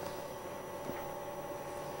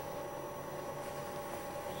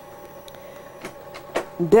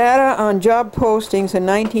 Data on job postings in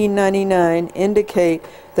 1999 indicate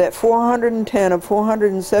that 410 of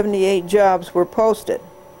 478 jobs were posted,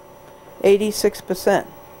 86%.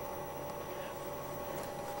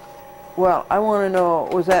 Well, I want to know,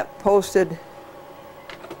 was that posted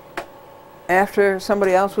after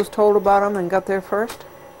somebody else was told about them and got there first?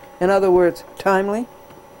 In other words, timely?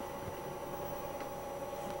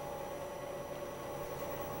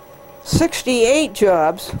 "68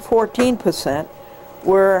 jobs, 14%,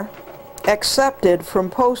 were accepted from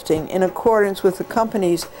posting in accordance with the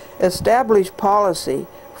company's established policy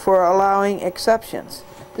for allowing exceptions."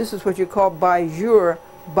 This is what you call Bajor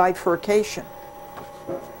bifurcation.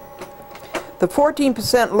 The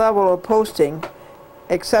 14% level of posting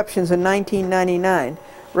exceptions in 1999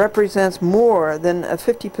 represents more than a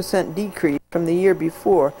 50% decrease from the year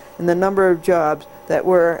before in the number of jobs that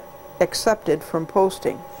were accepted from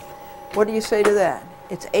posting. What do you say to that?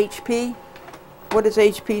 It's HP? What does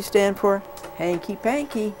HP stand for? Hanky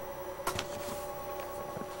panky.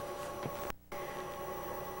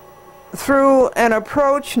 Through an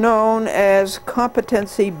approach known as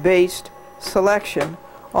competency-based selection,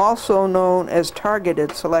 also known as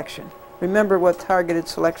targeted selection. Remember what targeted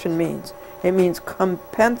selection means. It means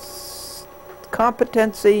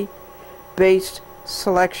competency-based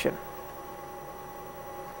selection.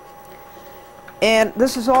 And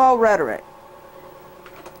this is all rhetoric.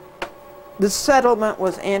 The settlement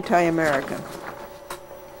was anti-American.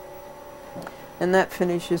 And that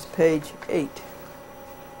finishes page 8.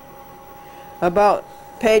 About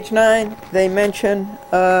page 9, they mention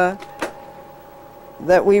that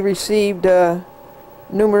we received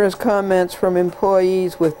numerous comments from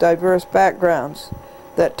employees with diverse backgrounds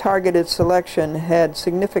that targeted selection had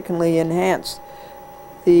significantly enhanced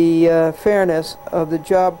the fairness of the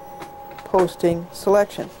job posting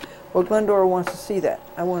selection. Well, Glendora wants to see that.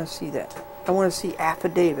 I want to see that. I want to see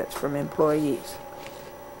affidavits from employees.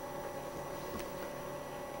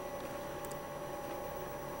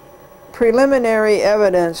 Preliminary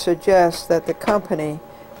evidence suggests that the company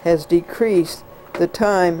has decreased the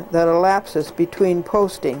time that elapses between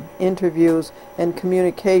posting, interviews, and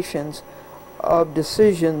communications of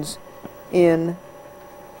decisions to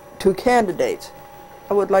candidates.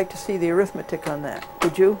 I would like to see the arithmetic on that.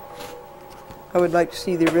 Would you? I would like to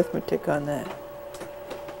see the arithmetic on that.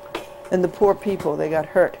 And the poor people, they got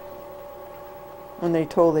hurt when they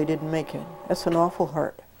told they didn't make it. That's an awful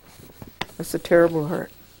hurt. That's a terrible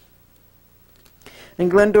hurt. And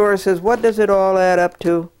Glendora says, what does it all add up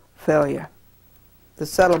to? Failure. The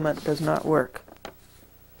settlement does not work.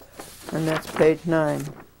 And that's page 9.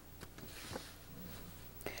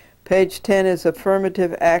 Page 10 is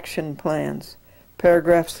affirmative action plans.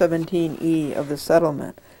 Paragraph 17E of the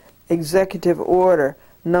settlement. Executive order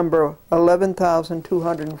number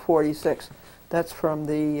 11,246. That's from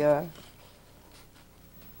the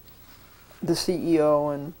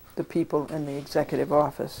CEO and the people in the executive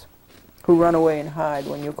office who run away and hide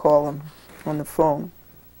when you call them on the phone.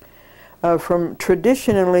 From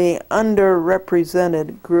traditionally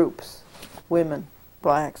underrepresented groups, women,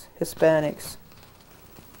 blacks, Hispanics.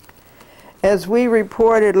 As we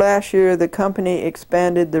reported last year, the company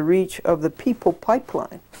expanded the reach of the people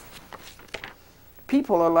pipeline.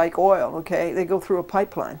 People are like oil, okay? They go through a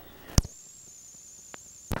pipeline.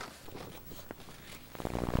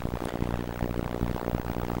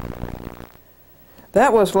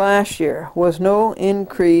 That was last year. Was no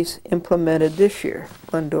increase implemented this year?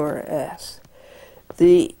 Glendora asks.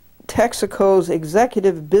 The Texaco's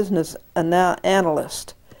executive business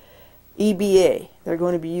analyst, EBA, they're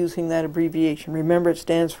going to be using that abbreviation. Remember, it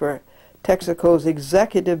stands for Texaco's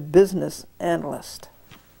executive business analyst.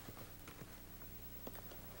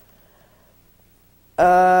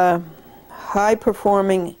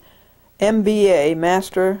 High-performing MBA,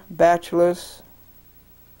 Master, Bachelor's,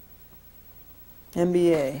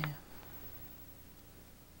 MBA.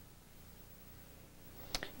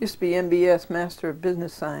 Used to be MBS, Master of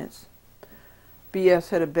Business Science. BS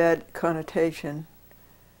had a bad connotation.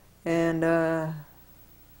 And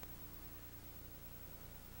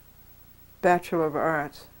Bachelor of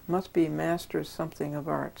Arts. Must be Master something of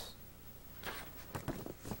Arts.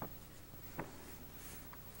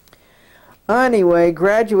 Anyway,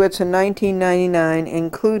 graduates in 1999,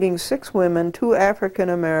 including 6 women, 2 African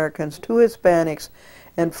Americans, 2 Hispanics,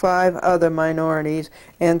 and 5 other minorities,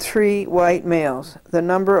 and 3 white males. The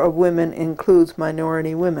number of women includes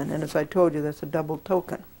minority women, and as I told you, that's a double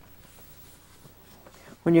token.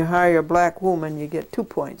 When you hire a black woman, you get 2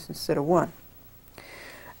 points instead of 1.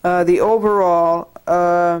 The overall,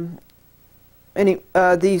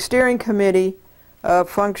 the steering committee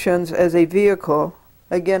functions as a vehicle,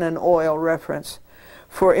 again an oil reference,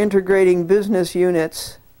 for integrating business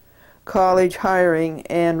units, college hiring,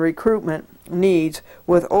 and recruitment needs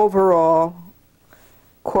with overall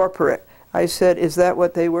corporate. I said, is that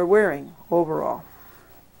what they were wearing, overall?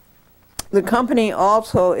 The company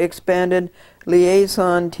also expanded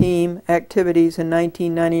liaison team activities in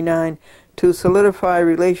 1999 to solidify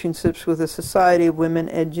relationships with the Society of Women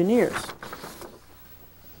Engineers.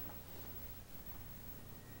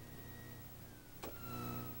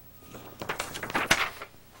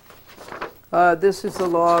 This is the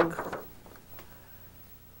log,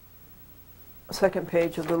 second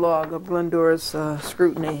page of the log of Glendora's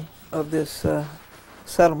scrutiny of this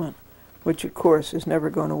settlement, which of course is never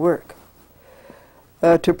going to work.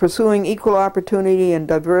 To pursuing equal opportunity and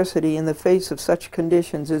diversity in the face of such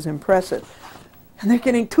conditions is impressive. And they're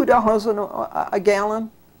getting $2 a gallon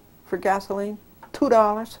for gasoline?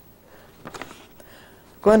 $2?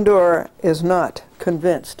 Glendora is not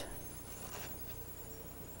convinced.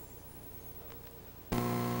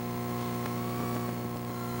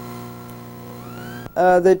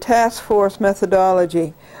 The task force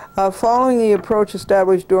methodology. Following the approach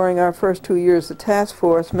established during our first 2 years, the task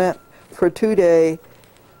force met for 2-day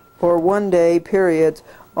or 1-day periods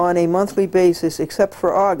on a monthly basis, except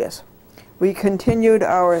for August. We continued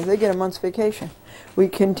our, they get a month's vacation. We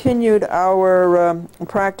continued our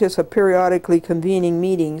practice of periodically convening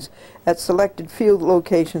meetings at selected field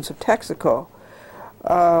locations of Texaco.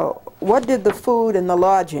 What did the food and the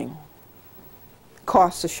lodging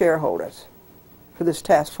cost the shareholders for this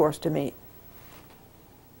task force to meet?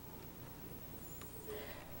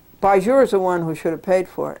 Bajur is the one who should have paid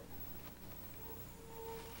for it.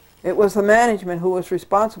 It was the management who was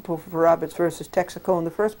responsible for Roberts versus Texaco in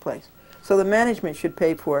the first place. So the management should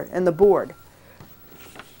pay for it, and the board.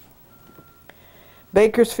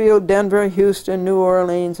 Bakersfield, Denver, Houston, New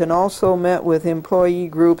Orleans, and also met with employee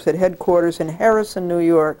groups at headquarters in Harrison, New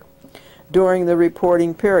York during the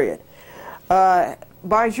reporting period.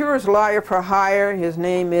 Bajur's liar for hire, his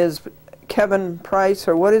name is Kevin Price,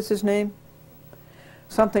 or what is his name?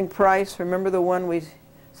 Something Price. Remember the one we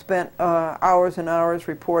spent hours and hours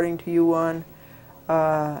reporting to you on?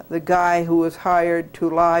 The guy who was hired to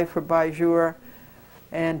lie for Bajur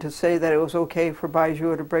and to say that it was okay for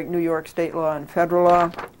Bijou to break New York state law and federal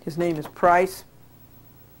law. His name is Price.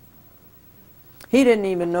 He didn't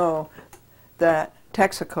even know that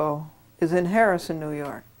Texaco is in Harrison, New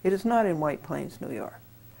York. It is not in White Plains, New York.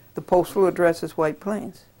 The postal address is White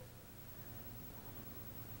Plains.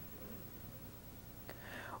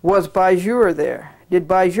 Was Bijou there? Did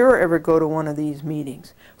Bijou ever go to one of these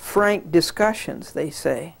meetings? Frank discussions, they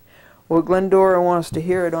say. Well, Glendora wants to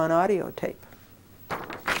hear it on audio tape.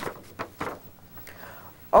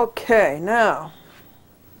 Okay, now,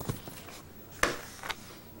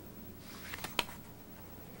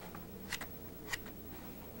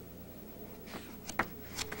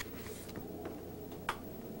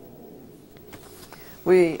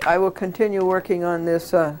 I will continue working on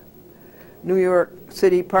this New York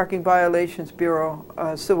City Parking Violations Bureau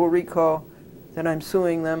civil recall that I'm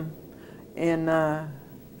suing them in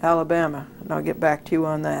Alabama, and I'll get back to you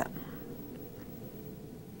on that.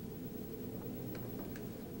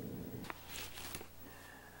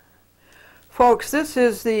 Folks, this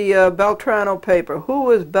is the Beltrano paper.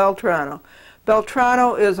 Who is Beltrano?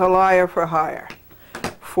 Beltrano is a liar for hire.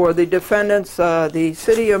 For the defendants, the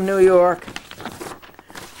City of New York,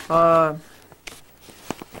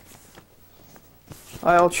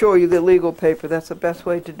 I'll show you the legal paper. That's the best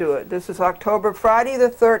way to do it. This is Friday the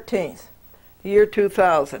 13th, year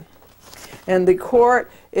 2000. And the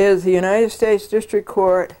court is the United States District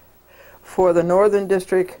Court for the Northern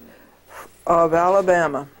District of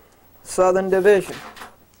Alabama, Southern Division.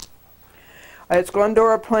 It's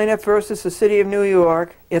Glendora plaintiff versus the City of New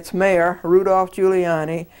York. It's Mayor Rudolph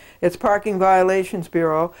Giuliani. It's Parking Violations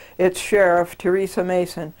Bureau. It's Sheriff Teresa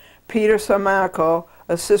Mason. Peter Samaco,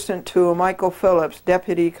 assistant to Michael Phillips,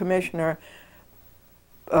 Deputy Commissioner,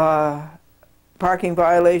 Parking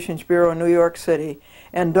Violations Bureau, New York City,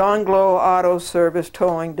 and Don Glow Auto Service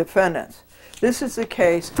Towing defendants. This is the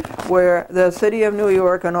case where the City of New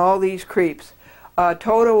York and all these creeps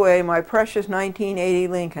towed away my precious 1980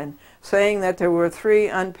 Lincoln, saying that there were 3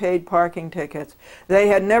 unpaid parking tickets. They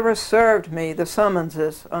had never served me the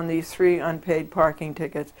summonses on these 3 unpaid parking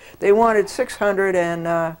tickets. They wanted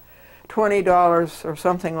 $620 or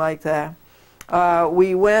something like that.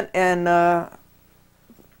 We went and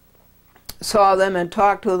saw them and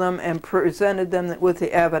talked to them and presented them with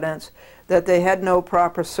the evidence that they had no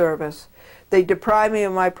proper service. They deprived me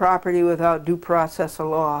of my property without due process of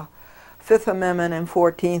law. 5th Amendment and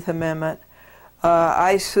 14th Amendment.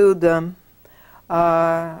 I sued them,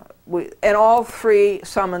 and all 3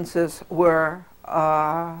 summonses were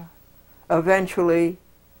eventually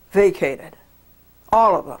vacated,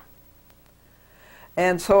 all of them.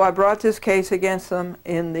 And so I brought this case against them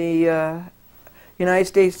in the United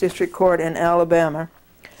States District Court in Alabama,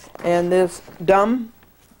 and this dumb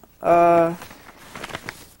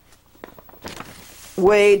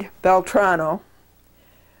Wade Beltrano,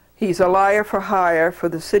 he's a liar for hire for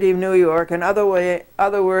the City of New York. In other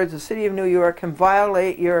words, the City of New York can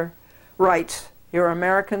violate your rights, your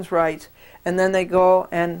Americans' rights, and then they go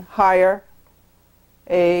and hire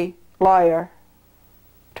a liar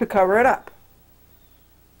to cover it up.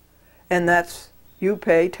 And that's, you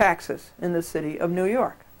pay taxes in the City of New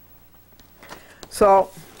York.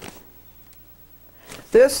 So,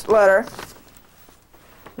 this letter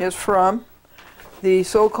is from the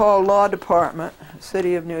so-called law department,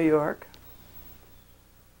 City of New York,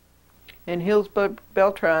 and here's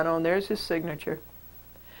Beltrano, and there's his signature.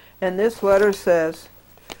 And this letter says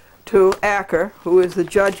to Acker, who is the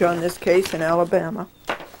judge on this case in Alabama,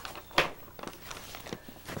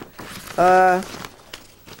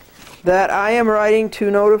 that I am writing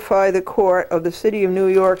to notify the court of the City of New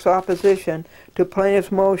York's opposition to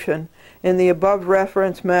plaintiff's motion in the above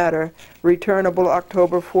referenced matter, returnable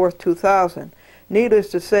October 4th, 2000. Needless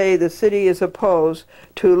to say, the city is opposed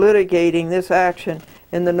to litigating this action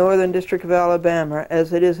in the Northern District of Alabama,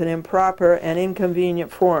 as it is an improper and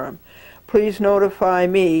inconvenient forum. Please notify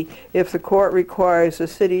me if the court requires the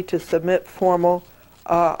city to submit formal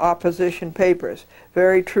opposition papers.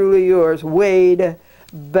 Very truly yours, Wade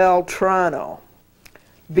Beltrano,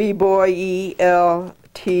 B-Boy E-L-T-R-A-N-O,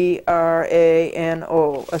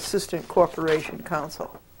 Assistant Corporation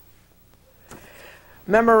Counsel.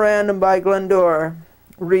 Memorandum by Glendora,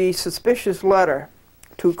 re suspicious letter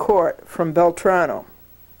to court from Beltrano.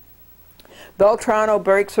 Beltrano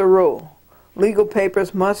breaks a rule. Legal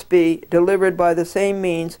papers must be delivered by the same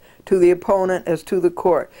means to the opponent as to the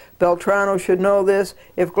court. Beltrano should know this.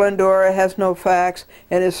 If Glendora has no fax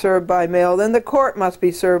and is served by mail, then the court must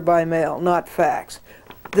be served by mail, not fax.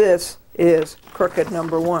 This is crooked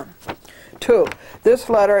number 1. 2. This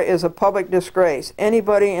letter is a public disgrace.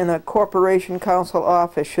 Anybody in a corporation counsel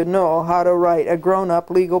office should know how to write a grown-up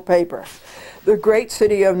legal paper. The great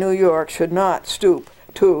city of New York should not stoop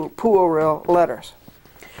to puerile letters.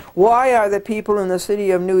 Why are the people in the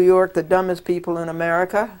city of New York the dumbest people in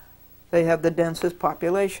America? They have the densest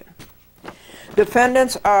population.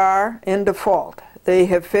 Defendants are in default. They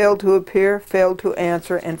have failed to appear, failed to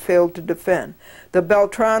answer, and failed to defend. The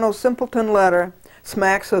Beltrano simpleton letter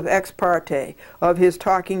smacks of ex parte, of his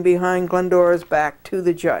talking behind Glendora's back to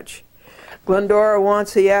the judge. Glendora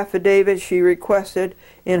wants the affidavit she requested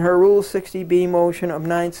in her Rule 60B motion of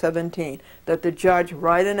 9/17, that the judge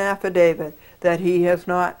write an affidavit that he has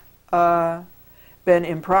not been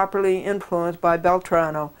improperly influenced by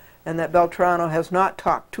Beltrano, and that Beltrano has not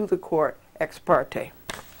talked to the court ex parte.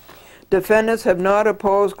 Defendants have not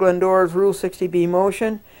opposed Glendora's Rule 60B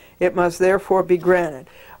motion. It must therefore be granted.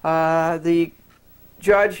 The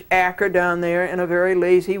Judge Acker down there, in a very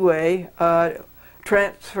lazy way, said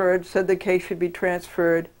the case should be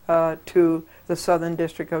transferred to the Southern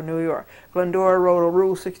District of New York. Glendora wrote a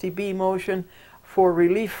Rule 60B motion for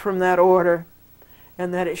relief from that order,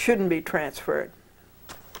 and that it shouldn't be transferred.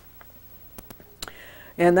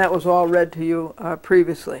 And that was all read to you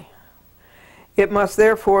previously. It must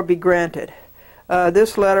therefore be granted.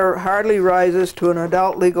 This letter hardly rises to an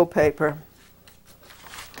adult legal paper.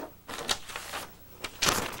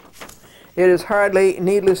 It is hardly,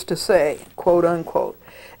 needless to say, quote unquote,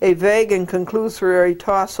 a vague and conclusory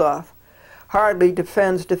toss-off hardly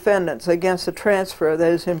defends defendants against a transfer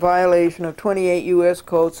that is in violation of 28 U.S.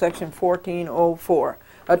 Code Section 1404.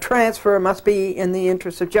 A transfer must be in the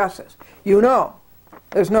interest of justice. You know,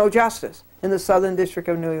 there's no justice in the Southern District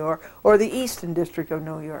of New York or the Eastern District of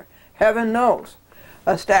New York. Heaven knows,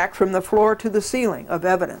 a stack from the floor to the ceiling of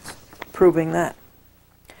evidence proving that.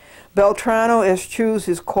 Beltrano eschews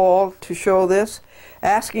his call to show this.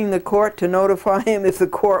 Asking the court to notify him if the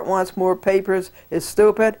court wants more papers is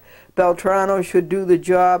stupid. Beltrano should do the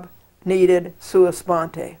job needed sua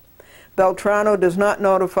sponte. Beltrano does not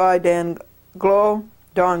notify Don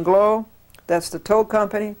Glow, that's the tow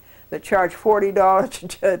company that charged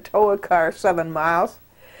 $40 to tow a car 7 miles.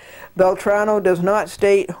 Beltrano does not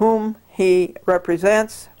state whom he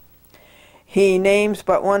represents. He names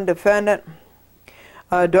but one defendant.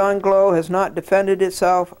 Don Glow has not defended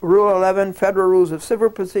itself. Rule 11, Federal Rules of Civil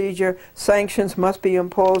Procedure, sanctions must be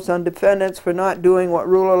imposed on defendants for not doing what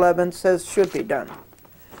Rule 11 says should be done.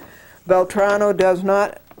 Beltrano does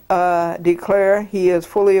not declare he is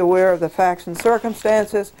fully aware of the facts and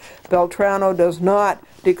circumstances. Beltrano does not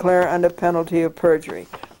declare under penalty of perjury.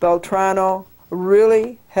 Beltrano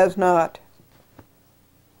really has not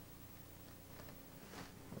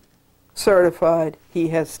certified he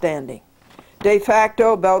has standing. De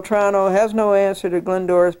facto, Beltrano has no answer to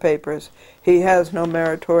Glendora's papers. He has no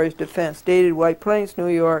meritorious defense. Dated White Plains, New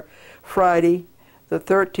York, Friday, the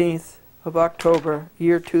 13th of October,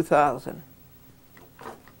 year 2000.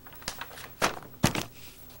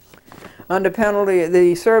 Under penalty,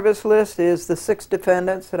 the service list is the 6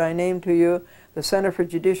 defendants that I named to you. The Center for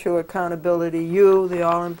Judicial Accountability, you, the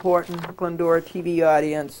all-important Glendora TV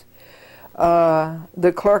audience,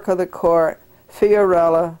 the clerk of the court,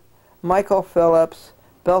 Fiorella, Michael Phillips,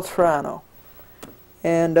 Beltrano.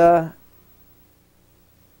 And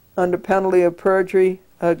under penalty of perjury,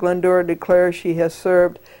 Glendora declares she has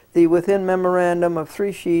served the within memorandum of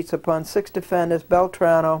 3 sheets upon 6 defendants,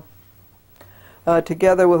 Beltrano,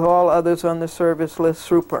 together with all others on the service list,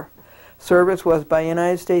 super. Service was by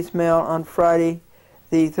United States mail on Friday,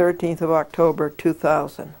 the 13th of October,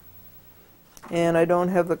 2000. And I don't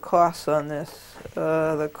have the costs on this.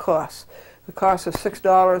 The cost is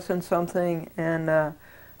 $6 and something, and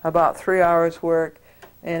about 3 hours work.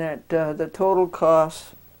 And the total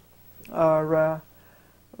costs are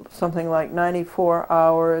something like 94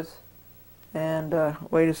 hours. And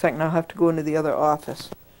wait a second, I'll have to go into the other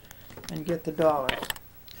office and get the dollars.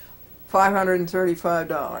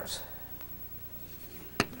 $535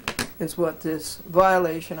 is what this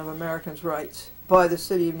violation of Americans' rights by the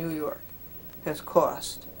city of New York has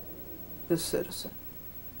cost this citizen.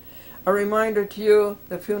 A reminder to you,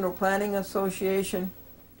 the Funeral Planning Association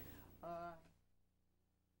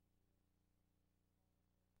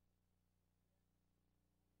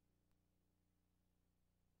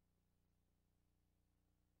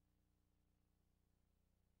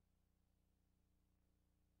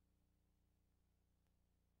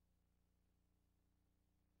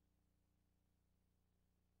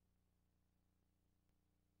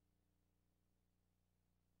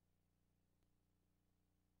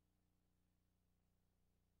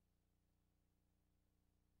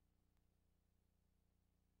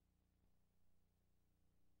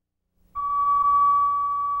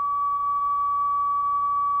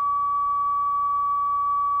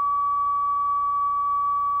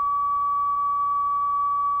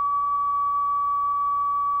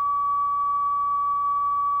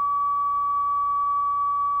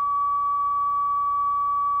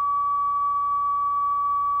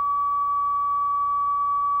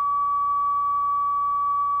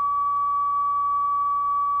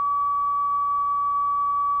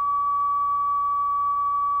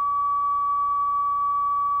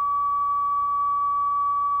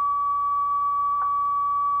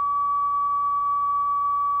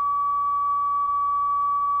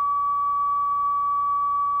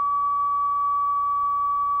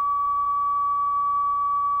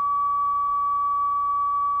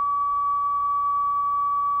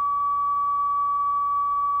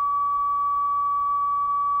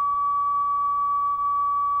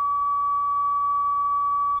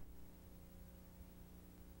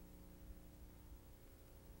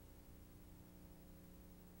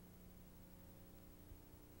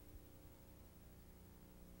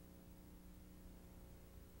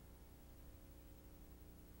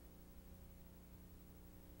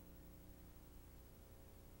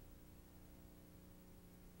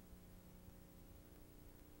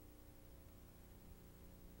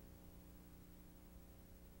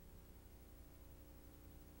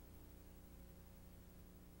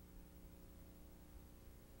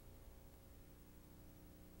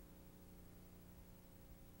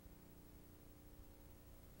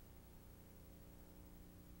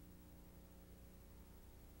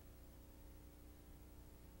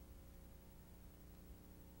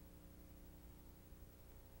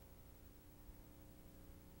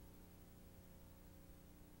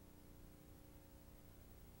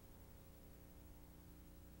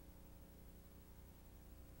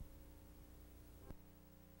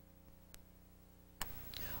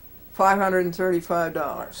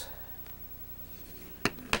 $535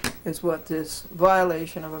 is what this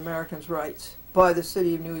violation of Americans' rights by the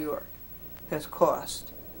city of New York has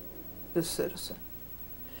cost this citizen.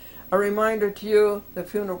 A reminder to you, the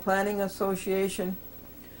Funeral Planning Association,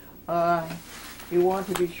 you want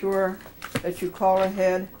to be sure that you call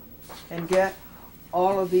ahead and get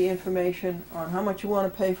all of the information on how much you want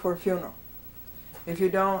to pay for a funeral. If you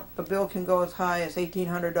don't, the bill can go as high as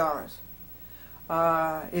 $1,800.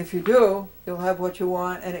 If you do, you'll have what you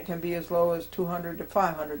want, and it can be as low as $200 to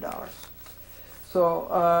 $500.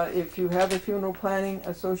 So if you have a funeral planning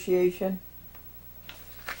association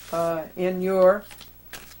in your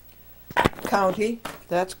county,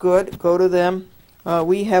 that's good. Go to them.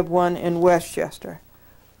 We have one in Westchester.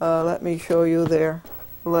 Let me show you their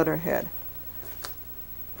letterhead.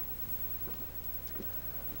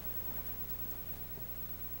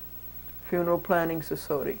 Funeral Planning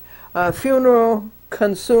Society. Funeral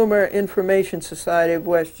Consumer Information Society of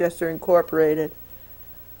Westchester Incorporated,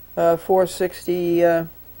 468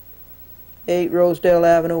 Rosedale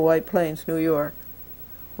Avenue, White Plains, New York,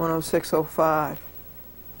 10605.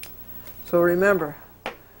 So remember,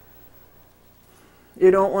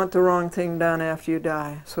 you don't want the wrong thing done after you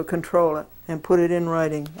die, so control it and put it in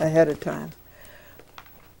writing ahead of time.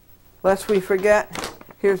 Lest we forget,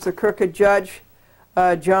 here's the crooked judge,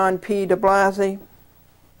 John P. de Blasi,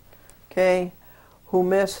 okay, who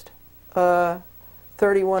missed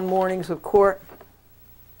 31 mornings of court.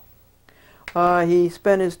 He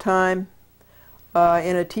spent his time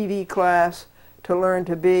in a TV class to learn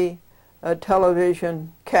to be a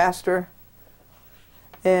television caster,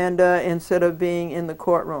 and instead of being in the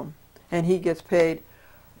courtroom. And he gets paid,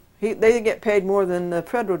 they get paid more than the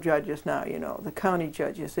federal judges now, you know, the county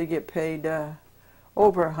judges. They get paid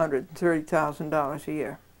over $130,000 a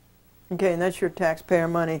year. Okay, and that's your taxpayer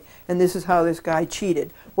money, and this is how this guy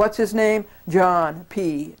cheated. What's his name? John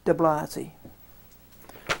P. de Blasi.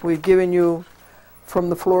 We've given you, from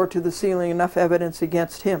the floor to the ceiling, enough evidence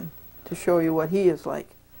against him to show you what he is like,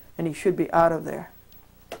 and he should be out of there.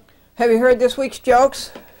 Have you heard this week's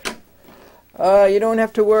jokes? You don't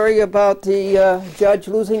have to worry about the judge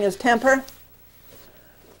losing his temper.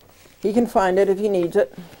 He can find it if he needs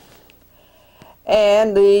it.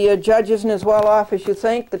 And the judge isn't as well off as you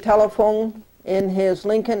think. The telephone in his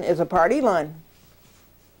Lincoln is a party line.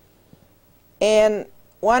 And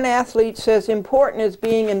one athlete says important is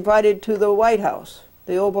being invited to the White House,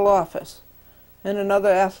 the Oval Office. And another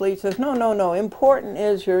athlete says, no, no, no, important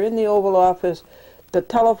is you're in the Oval Office, the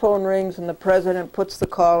telephone rings, and the president puts the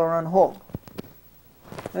caller on hold.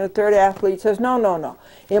 And the third athlete says, no, no, no.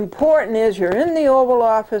 Important is you're in the Oval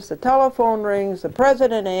Office, the telephone rings, the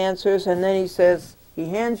president answers, and then he says, he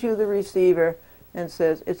hands you the receiver and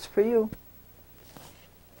says, it's for you.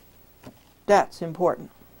 That's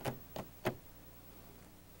important.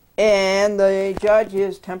 And the judge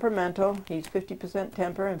is temperamental. He's 50%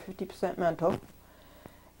 temper and 50% mental.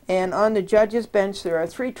 And on the judge's bench there are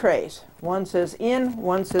 3 trays. One says in,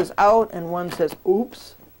 one says out, and one says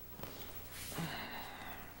oops.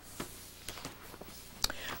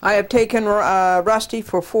 I have taken Rusty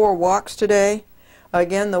for 4 walks today.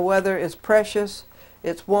 Again, the weather is precious.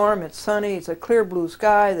 It's warm, it's sunny, it's a clear blue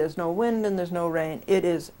sky, there's no wind and there's no rain. It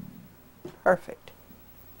is perfect.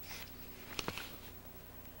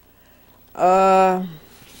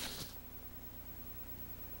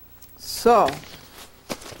 So,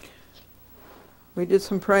 we did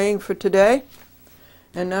some praying for today,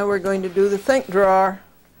 and now we're going to do the think drawer.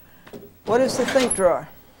 What is the think drawer?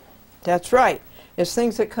 That's right. It's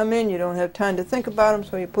things that come in, you don't have time to think about them,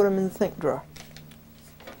 so you put them in the think drawer.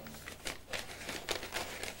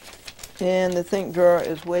 And the think drawer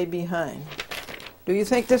is way behind. Do you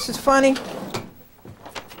think this is funny?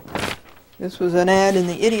 This was an ad in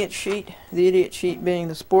the Idiot Sheet being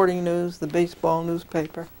the sporting news, the baseball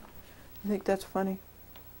newspaper. You think that's funny?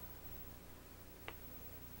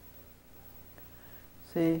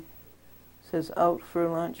 See, it says out for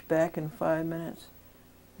lunch, back in 5 minutes.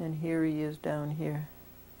 And here he is down here,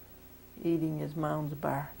 eating his Mounds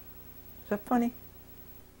bar. Is that funny?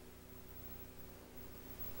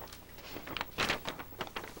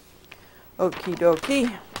 Okie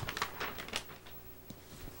dokie.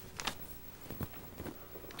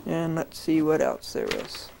 And let's see what else there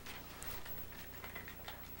is.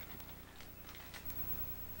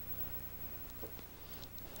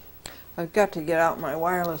 I've got to get out my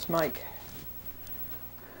wireless mic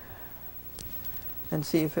and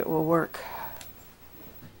see if it will work.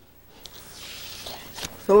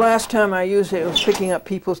 The last time I used it was picking up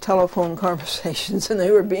people's telephone conversations, and they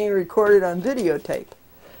were being recorded on videotape.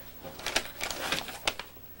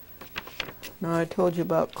 Now I told you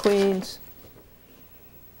about Queens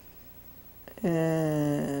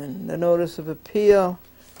and the notice of appeal.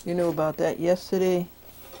 You knew about that yesterday.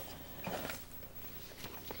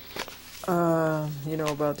 You know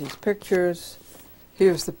about these pictures.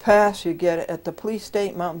 Here's the pass you get at the police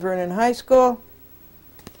state, Mount Vernon High School.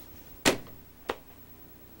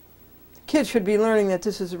 Kids should be learning that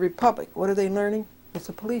this is a republic. What are they learning? It's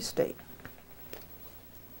a police state.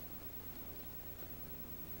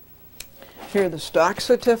 Here are the stock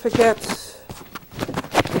certificates.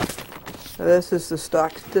 So this is the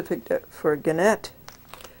stock certificate for Gannett.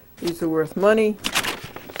 These are worth money.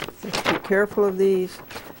 Just be careful of these.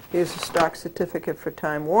 Here's the stock certificate for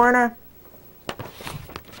Time Warner.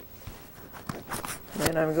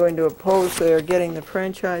 And I'm going to oppose their getting the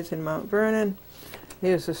franchise in Mount Vernon.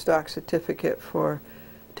 Here's the stock certificate for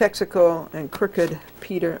Texaco and Crooked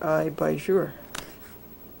Peter I. Bajur.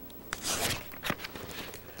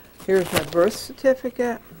 Here's my birth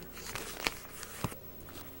certificate.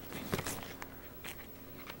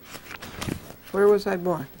 Where was I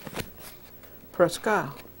born? Presque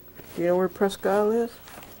Isle. Do you know where Presque Isle is?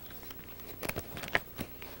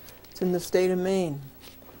 It's in the state of Maine.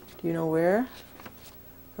 Do you know where?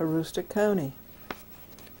 Aroostook County.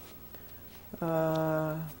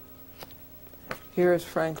 Here is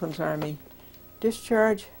Franklin's Army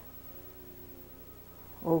discharge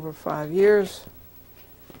over 5 years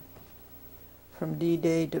from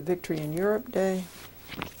D-Day to Victory in Europe Day.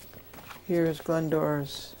 Here is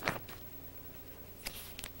Glendora's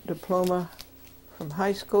diploma from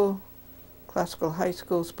high school, Classical High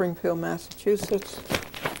School, Springfield, Massachusetts.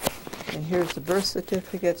 And here's the birth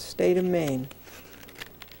certificate, state of Maine,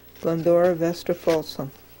 Glendora, Vestra,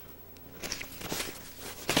 Folsom.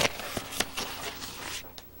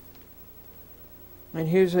 And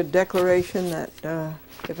here's a declaration that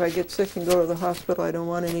if I get sick and go to the hospital, I don't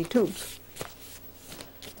want any tubes.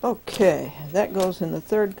 Okay, that goes in the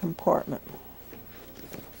third compartment.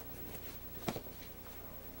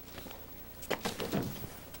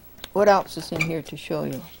 What else is in here to show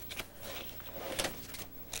you?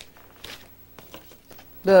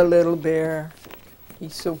 The little bear.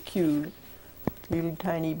 He's so cute. Little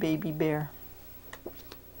tiny baby bear.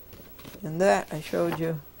 And that I showed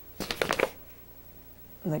you.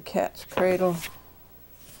 And the cat's cradle.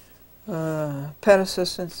 Pet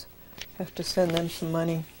assistants. Have to send them some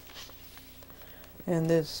money. And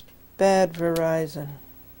this bad Verizon.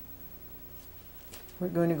 We're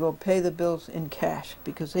going to go pay the bills in cash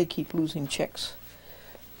because they keep losing checks.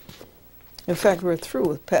 In fact, we're through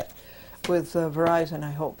with Verizon,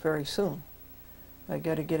 I hope, very soon. I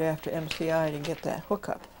got to get after MCI to get that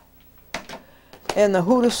hookup. And the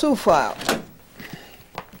Who to Sue file.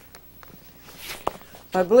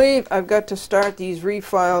 I believe I've got to start these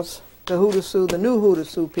refiles, the Who to Sue, the new Who to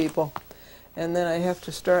Sue people, and then I have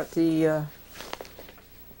to start the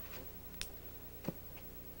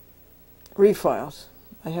refiles.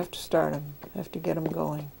 I have to start them. I have to get them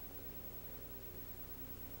going.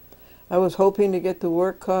 I was hoping to get the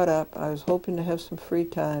work caught up. I was hoping to have some free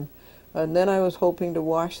time. And then I was hoping to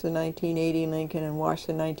wash the 1980 Lincoln and wash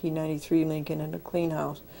the 1993 Lincoln in a clean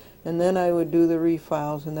house. And then I would do the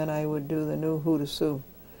refiles, and then I would do the new Who to Sue.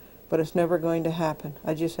 But it's never going to happen.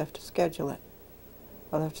 I just have to schedule it.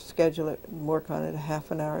 I'll have to schedule it and work on it a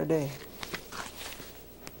half an hour a day.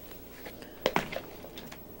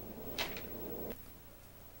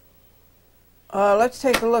 Let's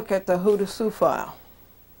take a look at the Who to Sue file.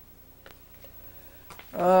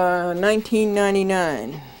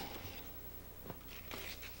 1999.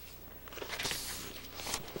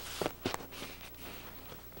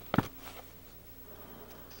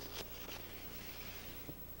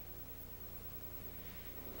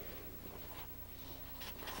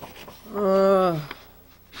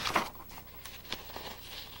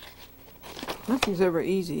 Nothing's ever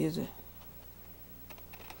easy, is it?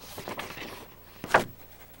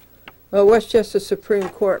 Westchester Supreme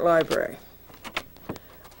Court Library.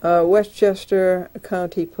 Westchester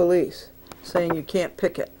County Police saying you can't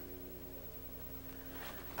picket.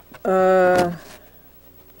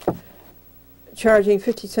 Charging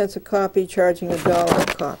 50 cents a copy, charging $1 a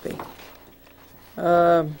copy.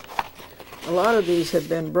 A lot of these have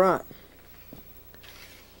been brought.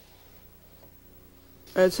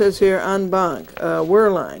 It says here, en banc,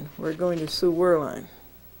 Werline. We're going to sue Werline.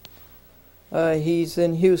 He's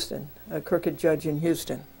in Houston, a crooked judge in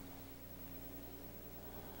Houston.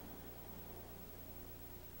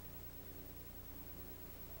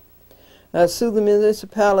 Sue the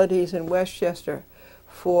municipalities in Westchester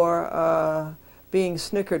for being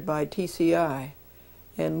snickered by TCI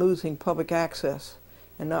and losing public access.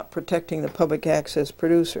 and not protecting the public access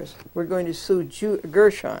producers. We're going to sue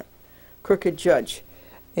Gershon, crooked judge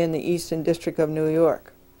in the Eastern District of New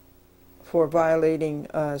York, for violating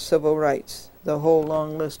civil rights, the whole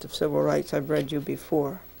long list of civil rights I've read you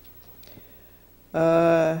before.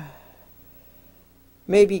 Maybe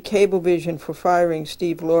Cablevision for firing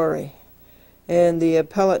Steve Laurie, and the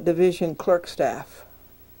appellate division clerk staff.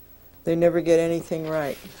 They never get anything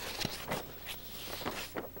right.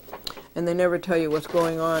 And they never tell you what's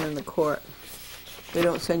going on in the court. They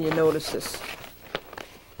don't send you notices.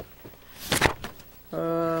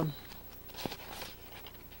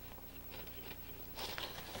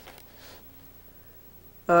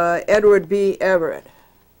 Edward B. Everett,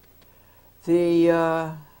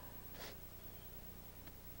 the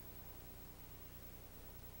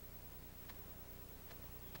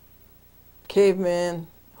caveman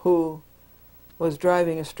who was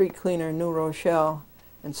driving a street cleaner in New Rochelle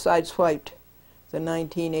and sideswiped the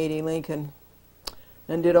 1980 Lincoln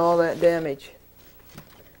and did all that damage,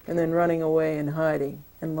 and then running away and hiding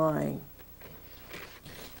and lying.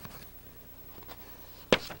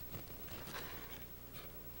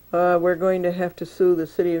 We're going to have to sue the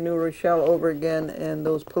city of New Rochelle over again and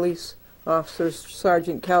those police officers,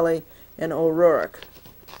 Sergeant Callaghy and O'Rourke.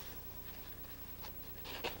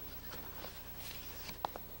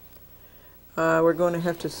 We're going to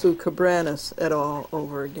have to sue Cabranes et al.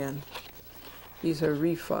 Over again. These are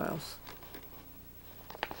refiles.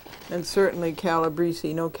 And certainly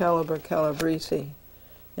Calabrese, no caliber Calabrese,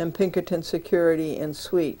 and Pinkerton Security and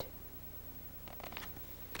Suite.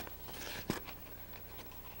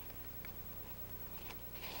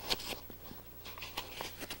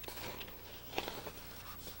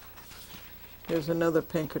 Here's another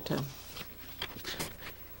Pinkerton.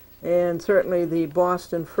 And certainly the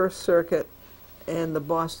Boston First Circuit and the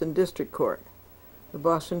Boston District Court. The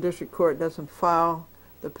Boston District Court doesn't file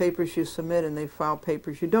the papers you submit, and they file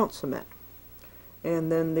papers you don't submit. And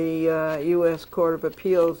then the U.S. Court of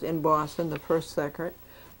Appeals in Boston, the First Circuit,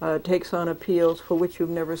 takes on appeals for which you've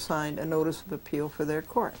never signed a notice of appeal for their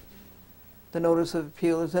court. The notice of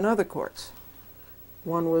appeal is in other courts.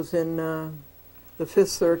 One was in the Fifth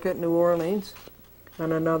Circuit, New Orleans,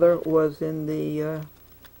 and another was in the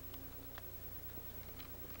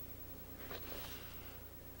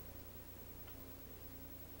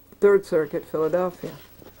Third Circuit, Philadelphia.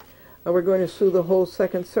 We're going to sue the whole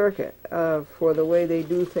Second Circuit for the way they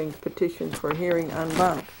do things, petition for hearing en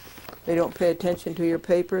banc. They don't pay attention to your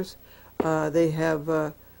papers. They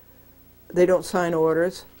don't sign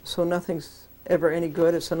orders, so nothing's ever any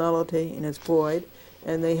good. It's a nullity and it's void.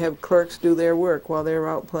 And they have clerks do their work while they're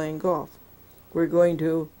out playing golf. We're going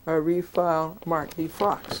to refile Mark D.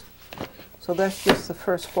 Fox. So that's just the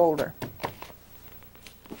first folder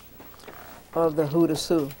of the who to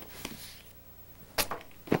sue.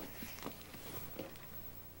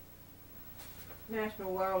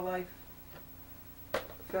 National Wildlife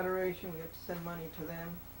Federation, we have to send money to them.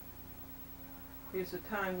 Here's a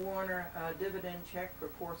Time Warner dividend check for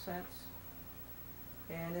 4 cents.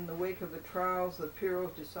 And in the wake of the trials, the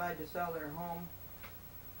Piros decide to sell their home.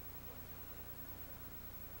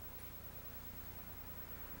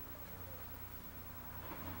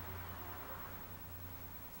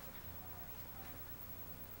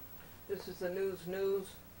 This is the News,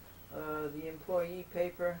 the employee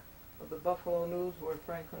paper of the Buffalo News, where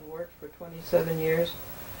Franklin worked for 27 years.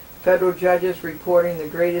 Federal judges reporting the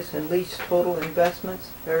greatest and least total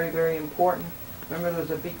investments. Very, very important. Remember, there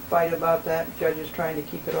was a big fight about that. Judges trying to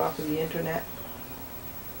keep it off of the internet.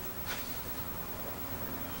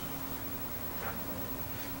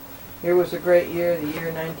 Here was a great year, the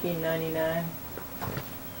year 1999.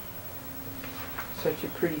 Such a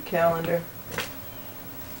pretty calendar.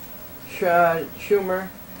 Schumer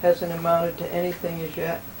hasn't amounted to anything as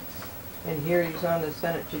yet. And here he's on the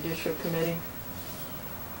Senate Judicial Committee.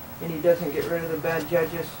 And he doesn't get rid of the bad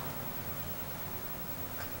judges.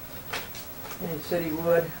 And he said he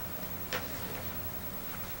would.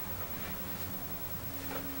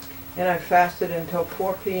 And I fasted until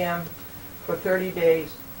 4 p.m. for 30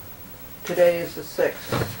 days. Today is the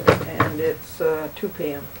 6th, and it's 2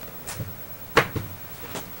 p.m.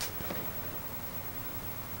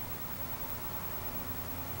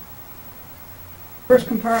 First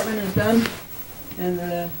compartment is done, and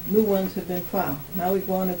the new ones have been filed. Now we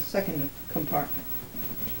go on to the second compartment.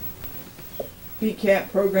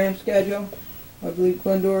 BCAP program schedule. I believe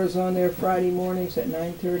Glendora is on there Friday mornings at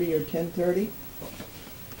 9:30 or 10:30.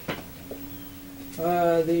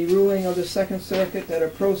 The ruling of the Second Circuit that a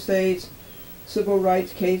pro se civil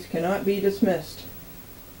rights case cannot be dismissed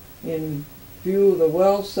in view of the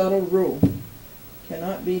well-settled rule.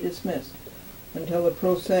 Cannot be dismissed. until the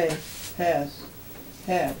pro se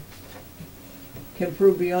can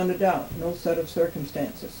prove beyond a doubt no set of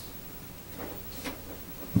circumstances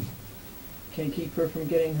can keep her from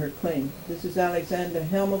getting her claim. This is Alexander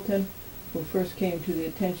Hamilton, who first came to the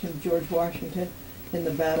attention of George Washington in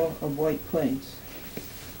the Battle of White Plains.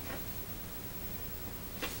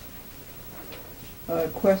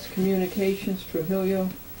 Quest Communications, Trujillo,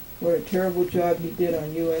 what a terrible job he did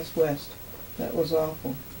on U.S. West. That was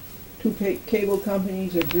awful. Two cable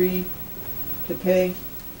companies agreed to pay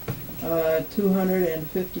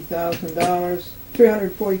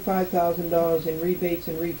 $345,000 in rebates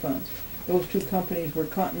and refunds. Those two companies were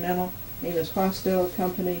Continental, Amos Hostel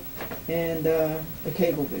Company, and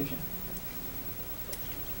Cablevision.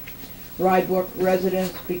 Rybrook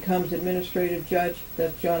residence becomes administrative judge.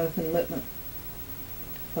 That's Jonathan Lippman.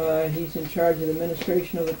 He's in charge of the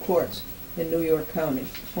administration of the courts in New York County,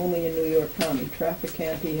 only in New York County.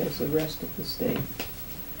 Traficante has the rest of the state.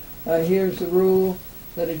 Here's the rule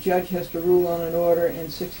that a judge has to rule on an order in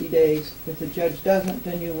 60 days. If the judge doesn't,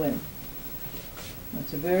 then you win.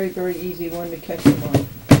 That's a very, very easy one to catch them on,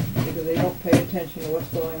 because they don't pay attention to what's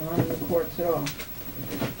going on in the courts at all.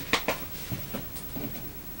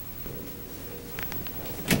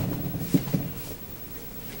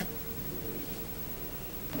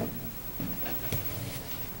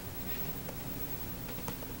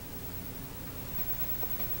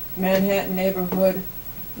 Manhattan Neighborhood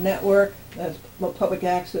Network, that's public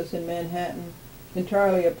access in Manhattan,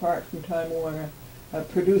 entirely apart from Time Warner.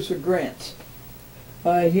 Producer grants.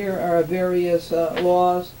 Here are various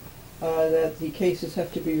laws that the cases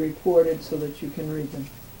have to be reported so that you can read them.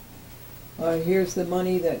 Here's the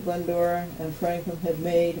money that Glendora and Franklin have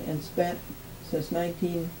made and spent since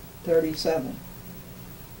 1937.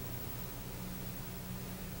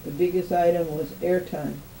 The biggest item was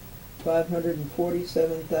airtime.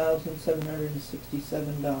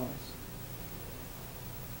 $547,767.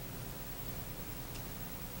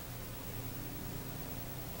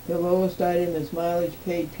 The lowest item is mileage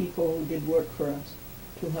paid people who did work for us,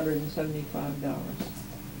 $275.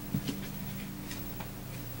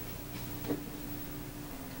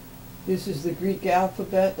 This is the Greek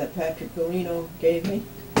alphabet that Patrick Galino gave me.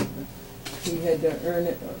 He had to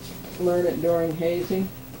learn it during hazing.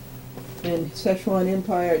 And Szechuan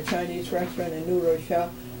Empire, a Chinese restaurant in New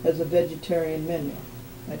Rochelle, has a vegetarian menu.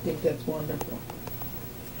 I think that's wonderful.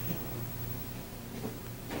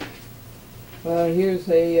 Here's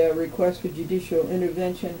a request for judicial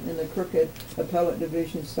intervention in the Crooked Appellate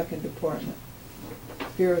Division, 2nd Department.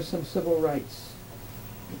 Here are some civil rights.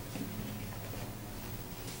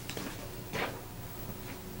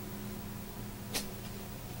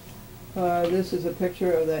 This is a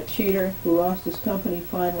picture of that cheater who lost his company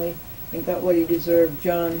finally and got what he deserved,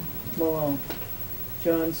 John Malone.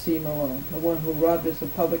 John C. Malone, the one who robbed us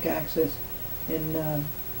of public access in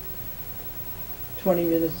 20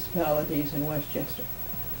 municipalities in Westchester.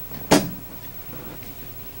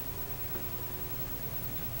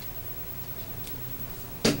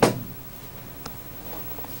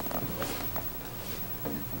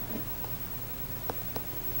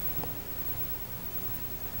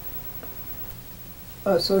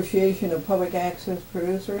 Association of Public Access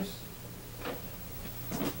Producers.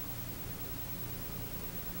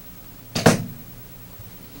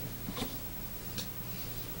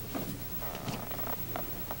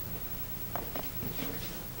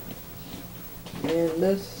 And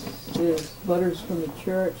this is letters from the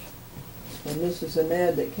church, and this is an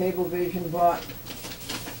ad that Cablevision bought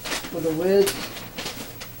for the Wiz,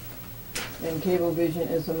 and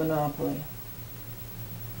Cablevision is a monopoly.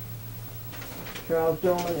 Charles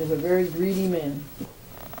Dolan is a very greedy man.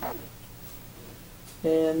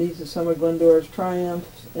 And these are some of Glendora's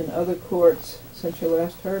triumphs in other courts since you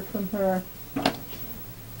last heard from her.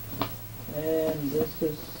 And this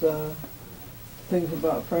is things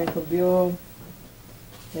about Franklin Buell.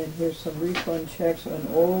 And here's some refund checks, and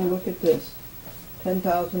oh, look at this,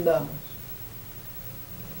 $10,000.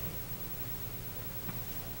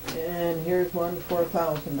 And here's one for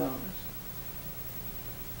 $1,000.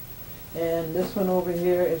 And this one over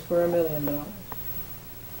here is for $1 million.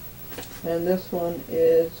 And this one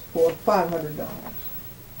is for $500.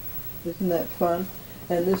 Isn't that fun?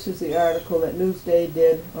 And this is the article that Newsday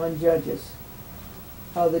did on judges.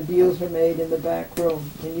 How the deals are made in the back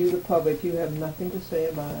room. And you, the public, you have nothing to say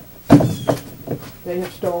about it. They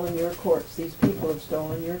have stolen your courts. These people have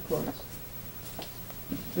stolen your courts.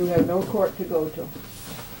 You have no court to go to.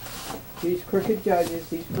 These crooked judges,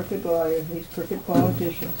 these crooked lawyers, these crooked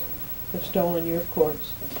politicians have stolen your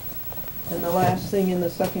courts. And the last thing in the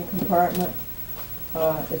second compartment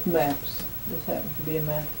is maps. This happens to be a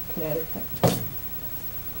map of Connecticut.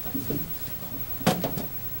 Isn't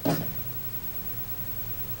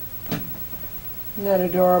that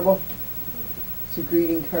adorable? It's a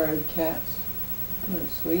greeting card of cats. Isn't that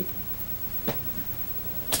sweet?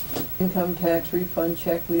 Income tax refund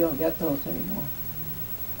check, we don't get those anymore.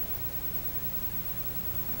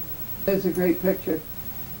 There's a great picture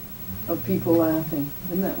of people laughing.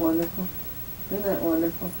 Isn't that wonderful? Isn't that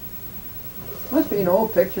wonderful? Must be an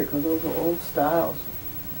old picture because those are old styles.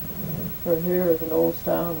 Her hair is an old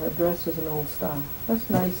style and her dress is an old style. That's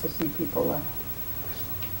nice to see people laugh.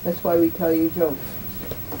 That's why we tell you jokes.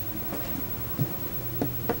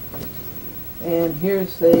 And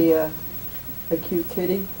here's a cute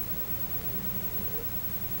kitty.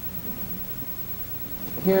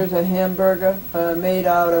 Here's a hamburger made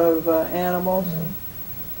out of animals,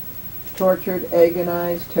 tortured,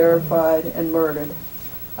 agonized, terrified, and murdered.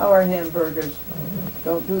 Our hamburgers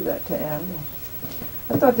don't do that to animals.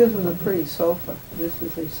 I thought this was a pretty sofa. This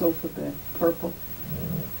is a sofa bed, purple.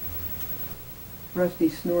 Rusty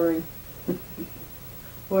snoring.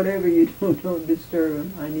 Whatever you do, don't disturb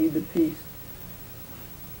him. I need the peace.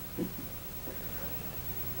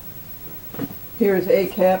 Here is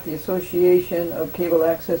ACAP, the Association of Cable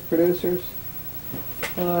Access Producers.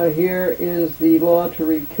 Here is the law to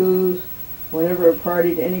recuse whenever a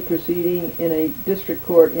party to any proceeding in a district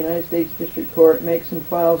court, United States District Court, makes and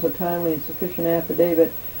files a timely and sufficient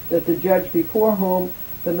affidavit that the judge before whom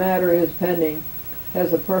the matter is pending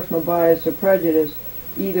has a personal bias or prejudice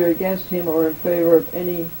either against him or in favor of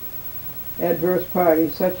any adverse party,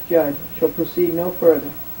 such judge shall proceed no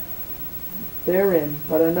further therein,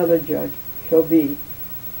 but another judge shall be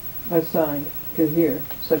assigned to hear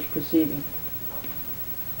such proceeding.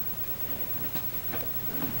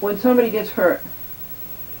 When somebody gets hurt,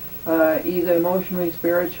 either emotionally,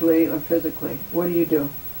 spiritually, or physically, what do?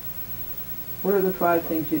 What are the 5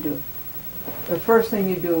 things you do? The first thing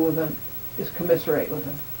you do with them is commiserate with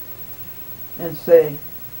them and say,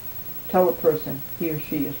 tell a person he or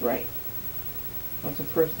she is right. That's the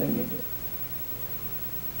first thing you do.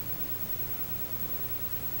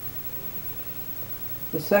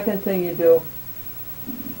 The second thing you do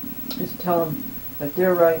is tell them that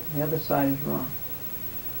they're right and the other side is wrong.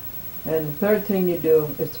 And the third thing you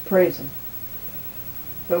do is to praise them.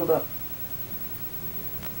 Build up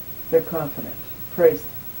their confidence. Praise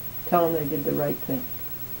them. Tell them they did the right thing.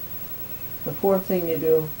 The fourth thing you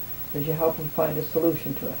do is you help them find a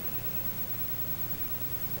solution to it.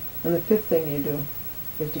 And the fifth thing you do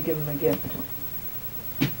is to give them a gift.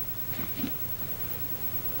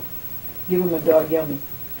 Give them a dog yummy.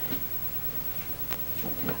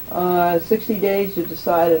 60 days to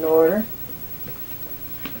decide an order.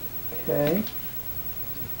 Okay.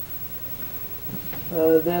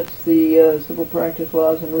 That's the Civil Practice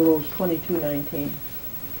Laws and Rules 2219.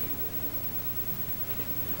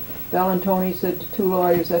 Dolan said to 2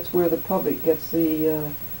 lawyers, that's where the public gets the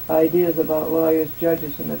ideas about lawyers,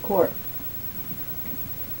 judges, and the court.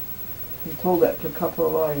 He told that to a couple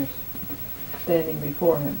of lawyers standing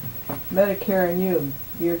before him. Medicare and You,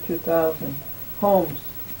 year 2000. Homes.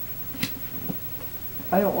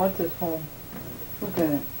 I don't want this home. Look at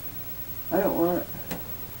it. I don't want it.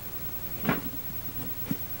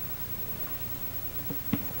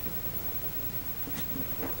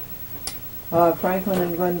 Franklin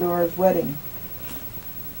and Glendora's wedding.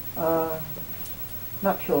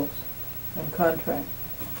 Nuptials and contract.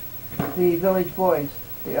 The Village Voice,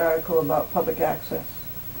 the article about public access.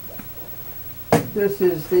 This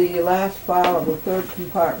is the last file of the 3rd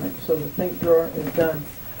compartment, so the think drawer is done.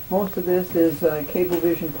 Most of this is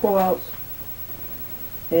cablevision pullouts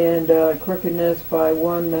and crookedness by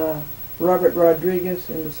one Robert Rodriguez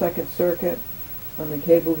in the 2nd Circuit on the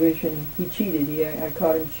cablevision. He cheated. I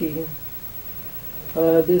caught him cheating.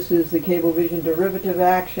 This is the cablevision derivative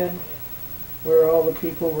action, where all the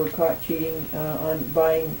people were caught cheating on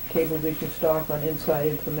buying cablevision stock on inside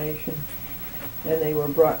information, and they were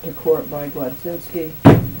brought to court by Gladzinski,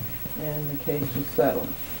 and the case was settled.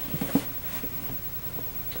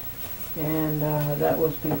 And that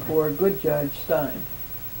was before good Judge Stein.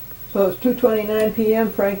 So it's 2:29 p.m.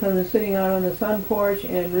 Franklin is sitting out on the sun porch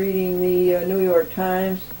and reading the New York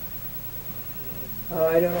Times.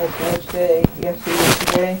 I don't know if yesterday or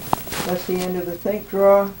today. That's the end of the think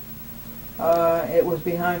drawer. It was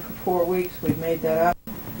behind for 4 weeks. We've made that up.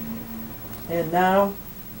 And now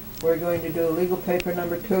we're going to do legal paper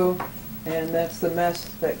number 2, and that's the mess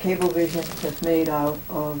that Cablevision has made out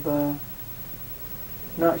of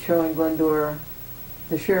not showing Glendora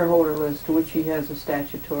the shareholder list to which he has a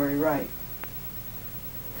statutory right.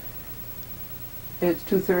 It's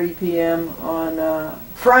 2:30 p.m. on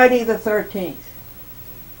Friday the 13th.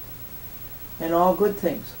 And all good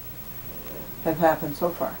things have happened so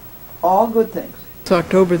far. All good things. It's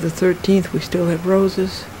October the 13th. We still have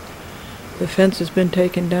roses. The fence has been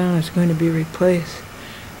taken down. It's going to be replaced.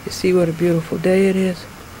 You see what a beautiful day it is?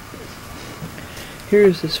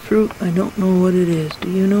 Here's this fruit. I don't know what it is. Do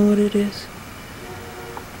you know what it is?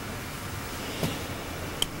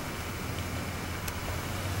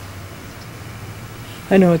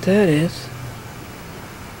 I know what that is.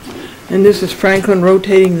 And this is Franklin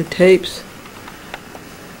rotating the tapes.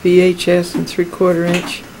 VHS and 3/4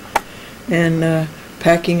 inch. And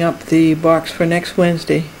packing up the box for next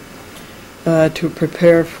Wednesday to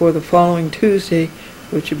prepare for the following Tuesday,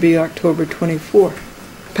 which would be October 24th.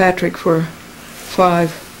 Patrick for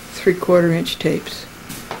 5 3/4 inch tapes.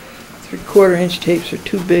 3/4 inch tapes are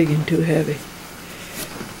too big and too heavy.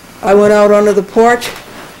 I went out onto the porch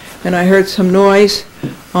and I heard some noise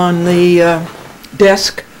on the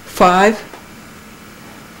desk 5.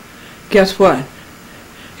 Guess what?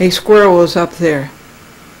 A squirrel was up there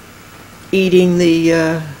eating the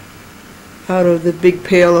out of the big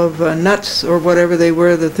pail of nuts or whatever they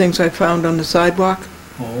were, the things I found on the sidewalk.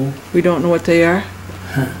 Oh. We don't know what they are.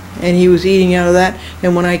 And he was eating out of that,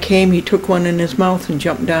 and when I came he took one in his mouth and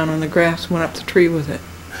jumped down on the grass, went up the tree with it.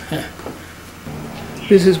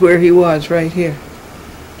 This is where he was, right here.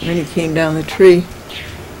 And he came down the tree,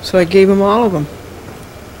 so I gave him all of them.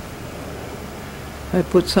 I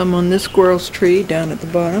put some on this squirrel's tree down at the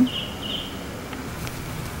bottom.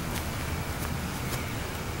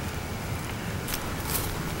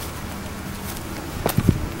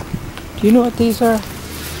 Do you know what these are?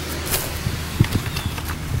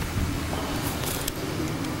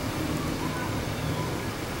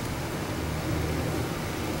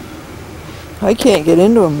 I can't get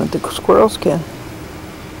into them, but the squirrels can.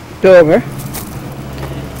 Over.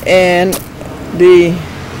 And the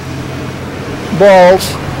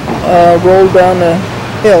balls roll down the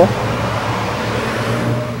hill.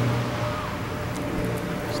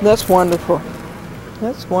 So that's wonderful.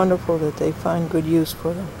 That's wonderful that they find good use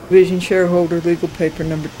for them. Vision shareholder legal paper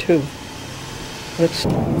number 2.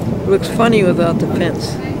 Looks funny without the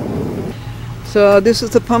fence. So this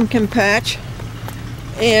is the pumpkin patch,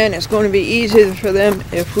 and it's going to be easier for them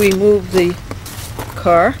if we move the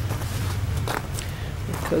car.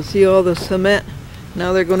 Because see all the cement.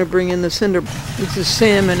 Now they're going to bring in the cinder. This is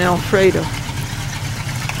Sam and Alfredo.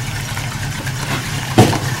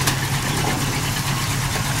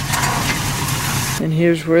 And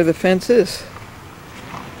here's where the fence is.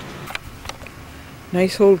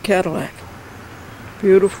 Nice old Cadillac.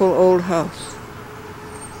 Beautiful old house.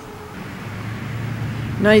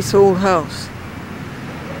 Nice old house.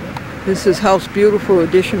 This is House Beautiful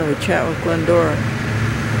edition of A Chat with Glendora.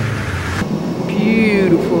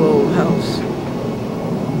 Beautiful old house.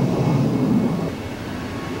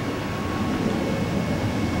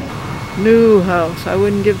 New house. I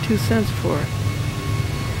wouldn't give 2 cents for it.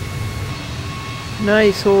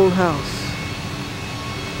 Nice old house.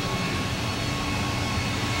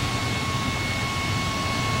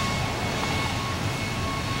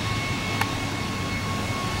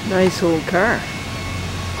 Nice old car.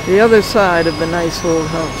 The other side of the nice old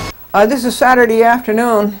house. This is Saturday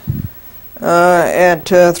afternoon at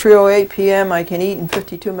 3:08 p.m. I can eat in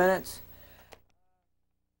 52 minutes.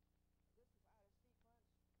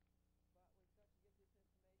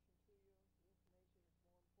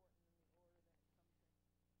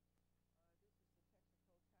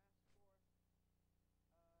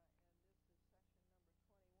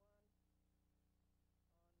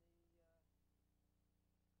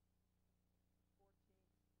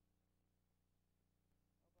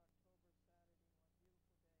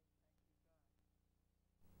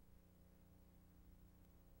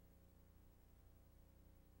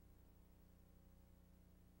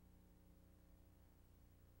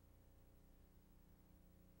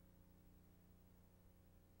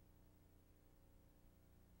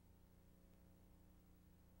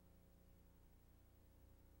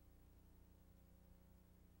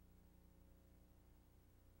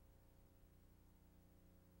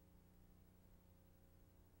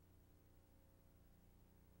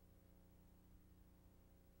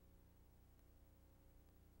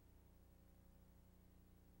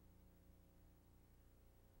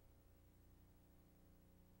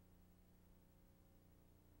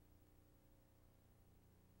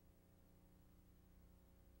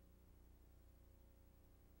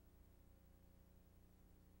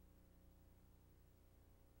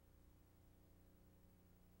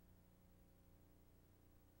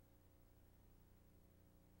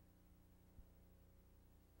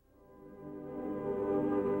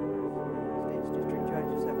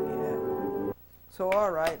 So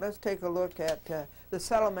all right, let's take a look at the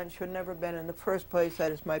settlement should never have been in the first place.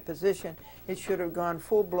 That is my position. It should have gone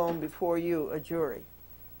full-blown before you, a jury.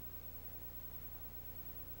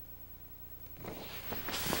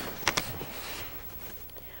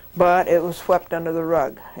 But it was swept under the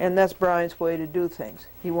rug, and that's Brian's way to do things.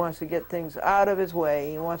 He wants to get things out of his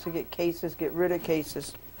way. He wants to get rid of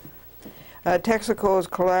cases. Texaco has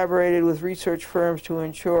collaborated with research firms to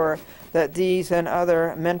ensure that these and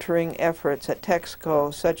other mentoring efforts at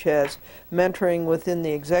Texaco, such as mentoring within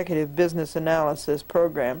the Executive Business Analysis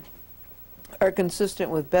Program, are consistent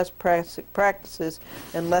with best practices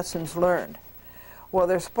and lessons learned. Well,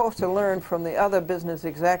 they're supposed to learn from the other business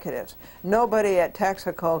executives. Nobody at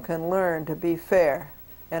Texaco can learn to be fair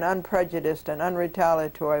and unprejudiced and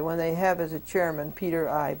unretaliatory when they have as a chairman Peter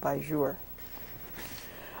I. Bajor.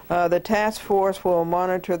 The task force will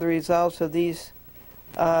monitor the results of these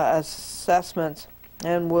assessments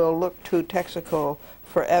and will look to Texaco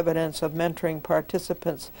for evidence of mentoring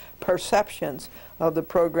participants' perceptions of the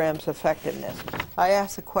program's effectiveness. I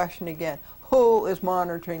ask the question again, who is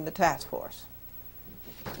monitoring the task force?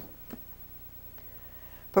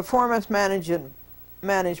 Performance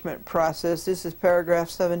management process. This is paragraph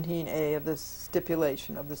 17A of the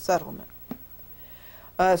stipulation of the settlement.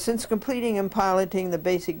 Since completing and piloting the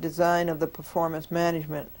basic design of the performance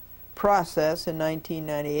management process in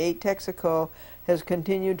 1998, Texaco has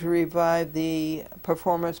continued to revive the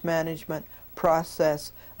performance management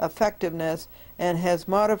process effectiveness and has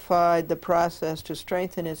modified the process to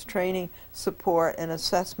strengthen its training, support, and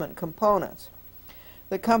assessment components.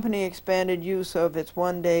 The company expanded use of its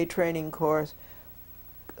one-day training course,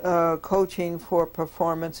 Coaching for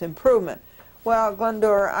Performance Improvement. Well,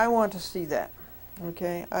 Glendora, I want to see that.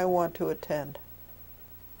 Okay, I want to attend.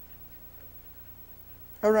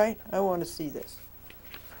 All right, I want to see this.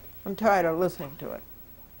 I'm tired of listening to it.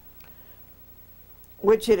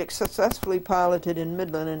 Which it successfully piloted in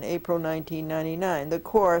Midland in April 1999. The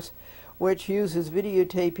course, which uses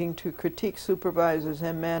videotaping to critique supervisors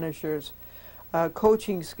and managers'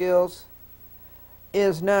 coaching skills,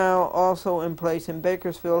 is now also in place in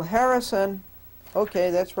Bakersfield. Harrison,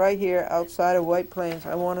 okay, that's right here outside of White Plains.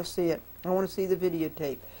 I want to see it. I want to see the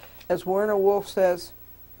videotape. As Werner Wolf says,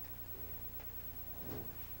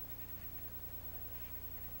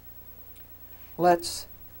 let's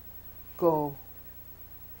go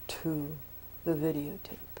to the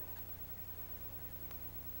videotape.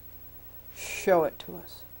 Show it to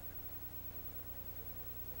us.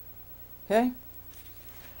 Okay?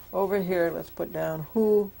 Over here, let's put down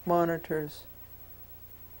who monitors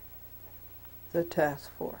the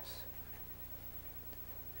task force.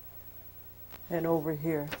 And over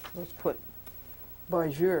here, let's put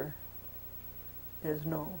Bajor is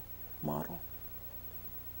no model.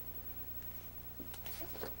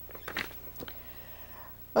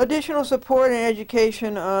 Additional support and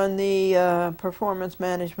education on the performance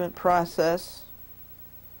management process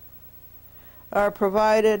are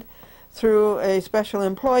provided through a special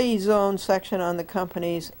employee zone section on the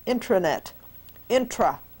company's intranet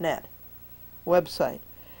website.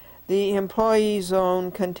 The employee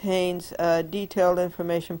zone contains detailed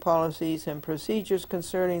information, policies, and procedures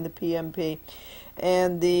concerning the PMP,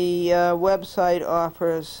 and the website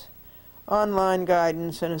offers online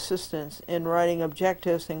guidance and assistance in writing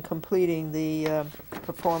objectives and completing the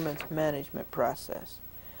performance management process.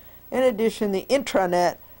 In addition, the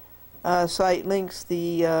intranet site links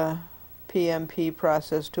the PMP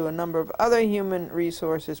process to a number of other human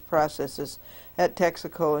resources processes at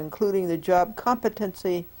Texaco, including the job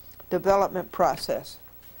competency development process.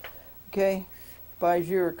 Okay?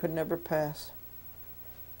 Bajor could never pass.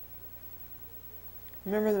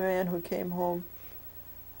 Remember the man who came home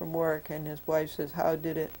from work and his wife says, "How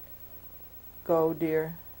did it go,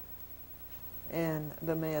 dear?" And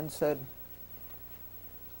the man said,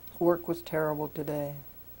 "Work was terrible today.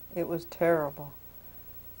 It was terrible."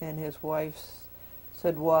 And his wife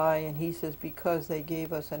said, "Why?" And he says, "Because they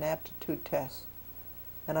gave us an aptitude test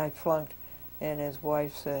and I flunked." And his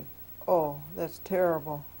wife said, "Oh, that's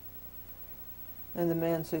terrible." And the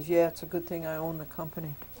man says, "Yeah, it's a good thing I own the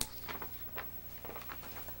company."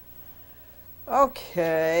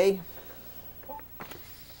 Okay.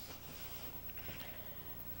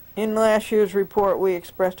 In last year's report, we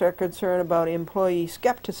expressed our concern about employee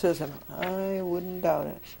skepticism. I wouldn't doubt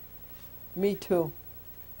it. Me too.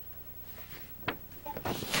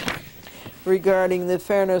 Regarding the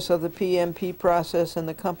fairness of the PMP process and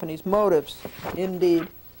the company's motives. Indeed.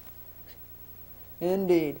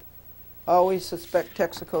 Indeed. Always suspect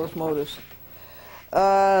Texaco's motives.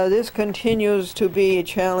 This continues to be a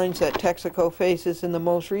challenge that Texaco faces in the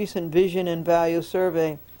most recent Vision and Value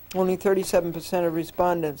Survey Only 37% of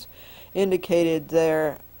respondents indicated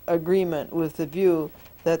their agreement with the view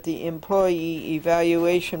that the employee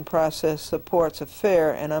evaluation process supports a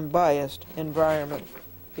fair and unbiased environment.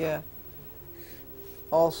 Yeah.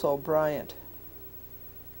 Also, Bryant.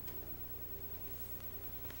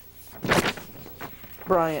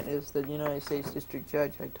 Bryant is the United States District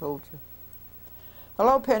Judge, I told you.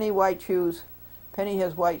 Hello, Penny, white shoes. Penny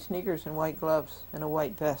has white sneakers and white gloves and a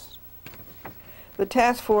white vest. The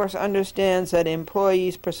task force understands that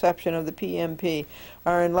employees' perception of the PMP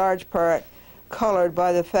are in large part colored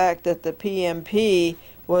by the fact that the PMP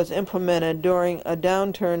was implemented during a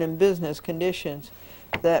downturn in business conditions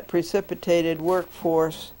that precipitated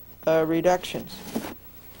workforce reductions.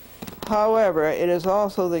 However, it is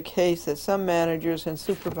also the case that some managers and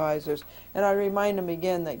supervisors, and I remind them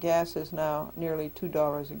again that gas is now nearly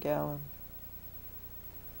 $2 a gallon.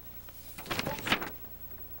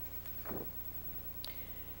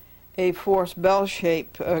 A forced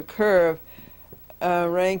bell-shaped curve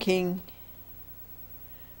ranking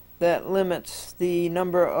that limits the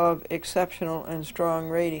number of exceptional and strong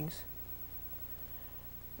ratings.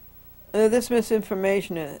 This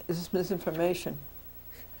information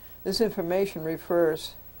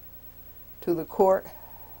refers to the court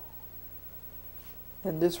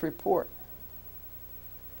and this report.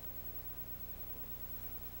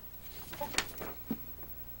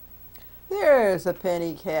 There's a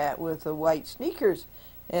penny cat with the white sneakers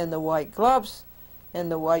and the white gloves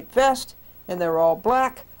and the white vest, and they're all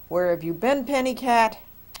black. Where have you been, penny cat?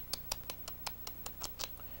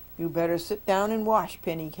 You better sit down and wash,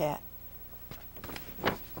 penny cat.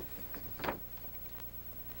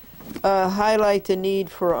 Highlight the need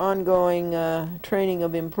for ongoing training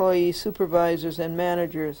of employees, supervisors, and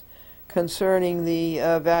managers concerning the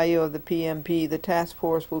value of the PMP. The task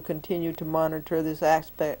force will continue to monitor this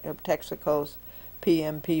aspect of Texaco's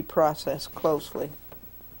PMP process closely.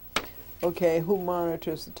 Okay, who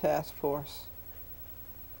monitors the task force?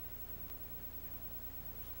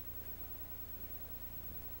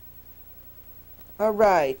 All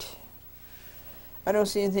right. I don't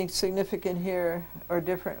see anything significant here or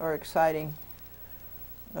different or exciting.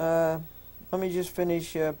 Let me just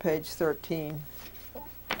finish page 13.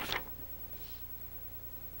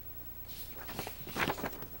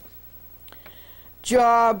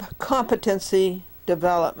 Job competency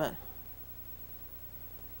development.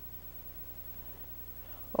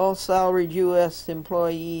 All salaried U.S.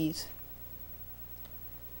 employees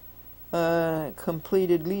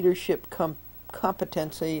completed leadership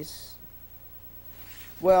competencies.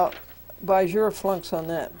 Well, Bajur flunks on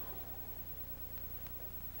that.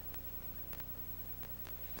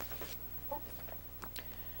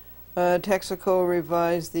 Texaco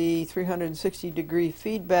revised the 360-degree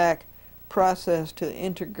feedback process to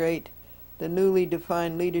integrate the newly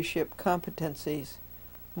defined leadership competencies.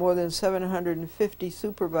 More than 750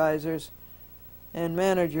 supervisors and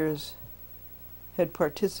managers had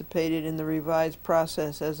participated in the revised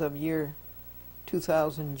process as of year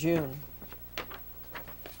 2000 June.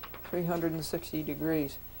 360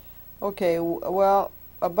 degrees. Okay, well,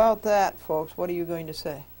 about that, folks, what are you going to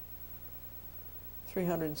say?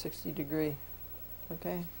 360 degree.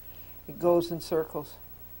 Okay? It goes in circles.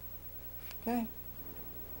 Okay?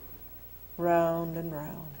 Round and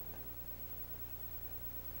round.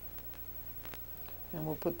 And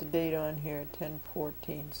we'll put the date on here,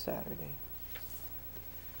 10/14, Saturday.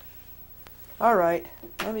 All right,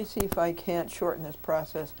 let me see if I can't shorten this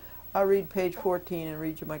process. I'll read page 14 and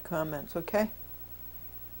read you my comments, okay?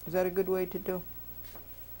 Is that a good way to do?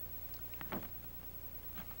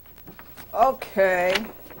 Okay.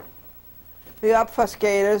 The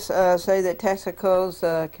obfuscators say that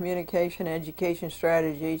Texaco's communication and education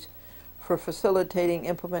strategies for facilitating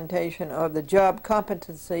implementation of the job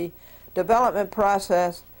competency development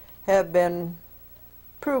process have been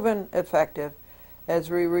proven effective.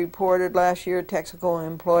 As we reported last year, Texaco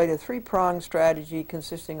employed a three-pronged strategy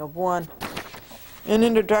consisting of 1, an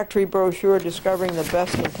introductory brochure discovering the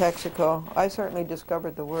best in Texaco. I certainly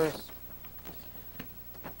discovered the worst.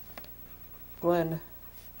 Glenn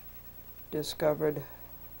discovered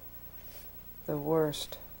the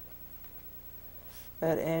worst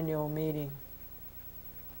at annual meeting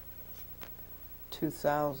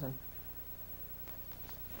 2000.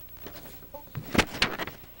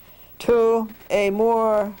 2, a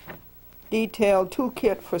more detailed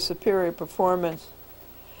toolkit for superior performance.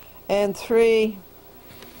 And 3,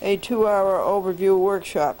 a 2-hour overview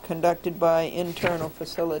workshop conducted by internal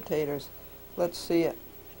facilitators. Let's see it.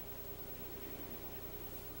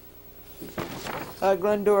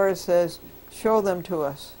 Glendora says, show them to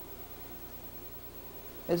us.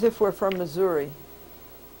 As if we're from Missouri.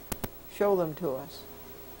 show them to us.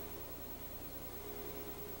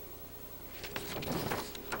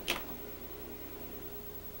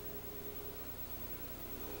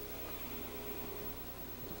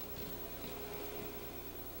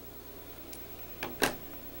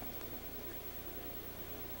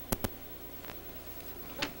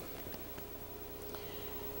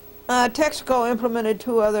 Texaco implemented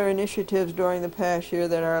 2 other initiatives during the past year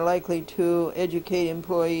that are likely to educate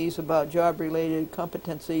employees about job-related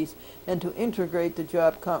competencies and to integrate the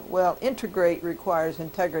job well, integrate requires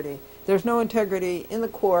integrity. There's no integrity in the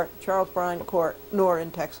court, Charles Bryant Court, nor in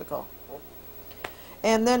Texaco.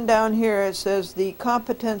 And then down here it says the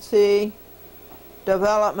competency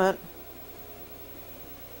development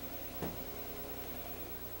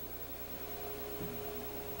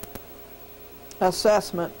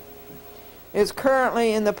assessment is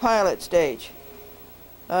currently in the pilot stage.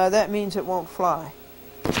 That means it won't fly.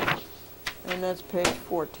 And that's page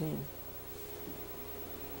 14.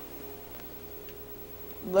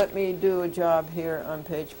 Let me do a job here on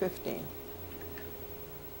page 15.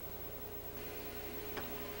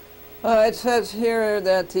 It says here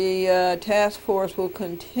that the task force will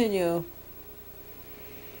continue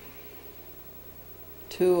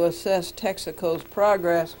to assess Texaco's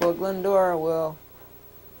progress. Well, Glendora will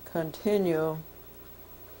continue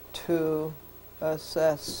to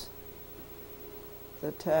assess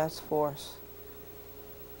the task force.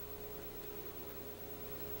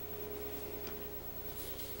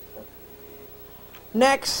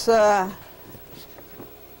 Next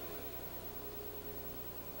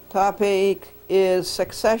topic is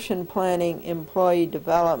succession planning, employee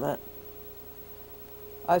development.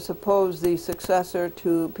 I suppose the successor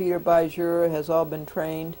to Peter Bijou has all been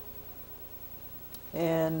trained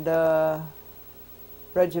and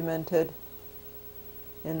regimented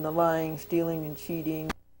in the lying, stealing, and cheating.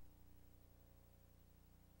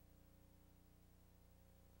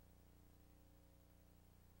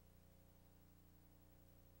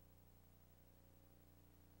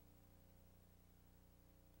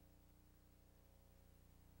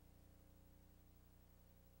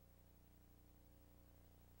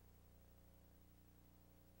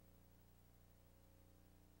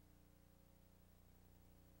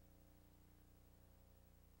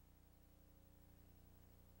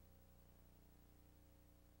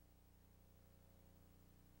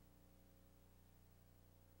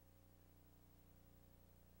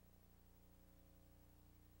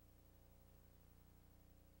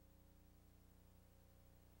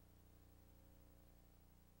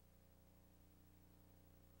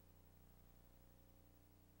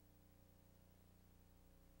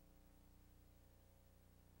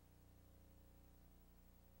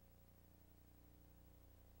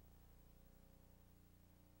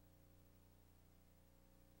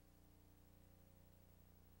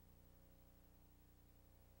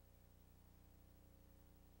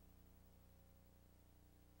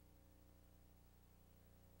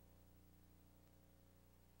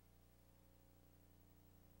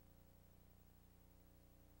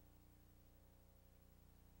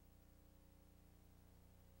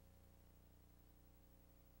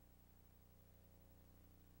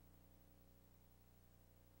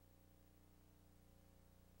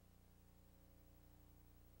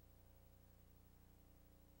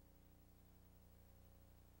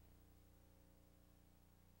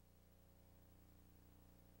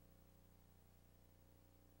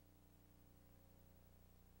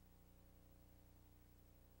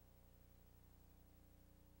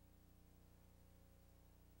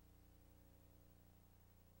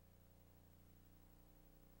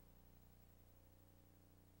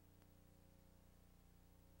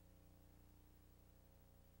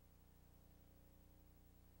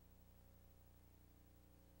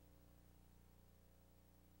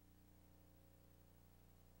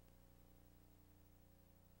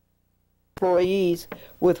 Employees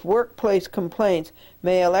with workplace complaints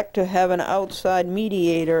may elect to have an outside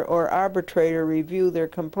mediator or arbitrator review their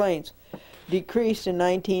complaints, decreased in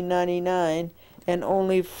 1999, and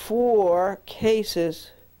only 4 cases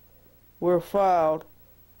were filed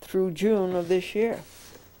through June of this year.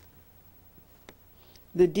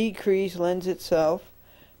 The decrease lends itself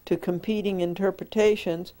to competing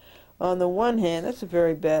interpretations. On the one hand, that's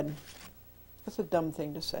a dumb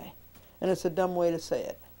thing to say, and it's a dumb way to say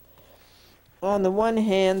it. On the one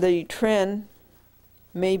hand, the trend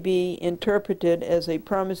may be interpreted as a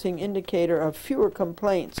promising indicator of fewer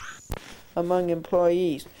complaints among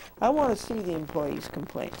employees. I want to see the employees'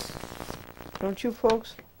 complaints. Don't you,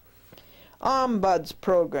 folks? Ombuds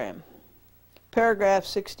program. Paragraph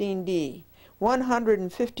 16D.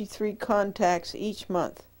 153 contacts each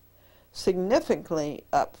month. significantly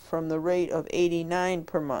up from the rate of 89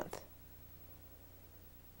 per month.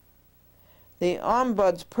 The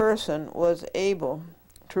ombudsperson was able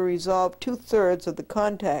to resolve 2/3 of the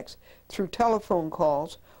contacts through telephone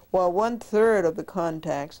calls, while 1/3 of the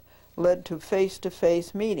contacts led to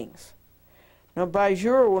face-to-face meetings. Now,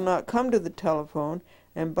 Bajur will not come to the telephone,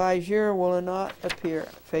 and Bajur will not appear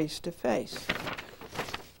face-to-face.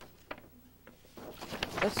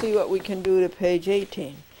 Let's see what we can do to page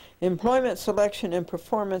 18. Employment Selection and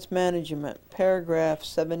Performance Management, paragraph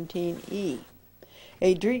 17E.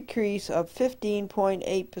 A decrease of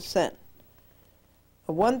 15.8%,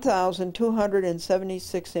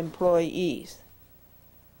 1,276 employees.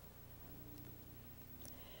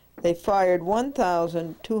 They fired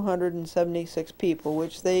 1,276 people,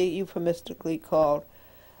 which they euphemistically called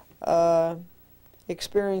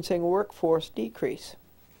experiencing workforce decrease.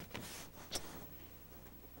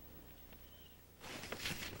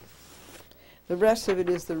 The rest of it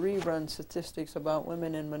is the rerun statistics about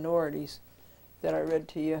women and minorities that I read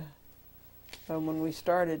to you when we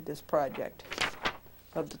started this project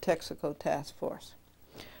of the Texaco Task Force.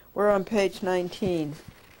 We're on page 19.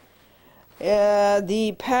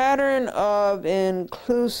 The pattern of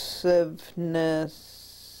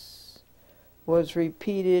inclusiveness was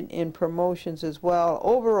repeated in promotions as well.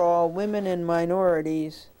 Overall, women and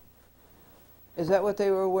minorities, is that what they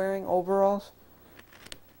were wearing, overalls?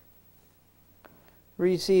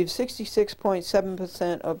 Received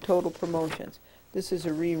 66.7% of total promotions. This is a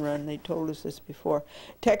rerun. They told us this before.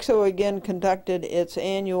 Texaco again conducted its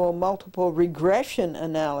annual multiple regression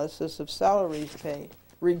analysis of salaries paid.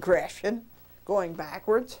 Regression, going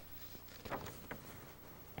backwards.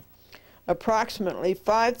 Approximately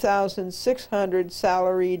 5,600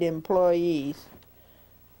 salaried employees,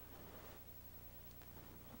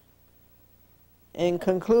 and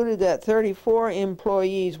concluded that 34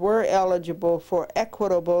 employees were eligible for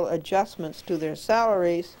equitable adjustments to their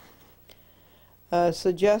salaries.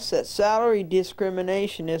 Suggests that salary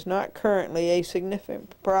discrimination is not currently a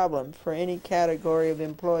significant problem for any category of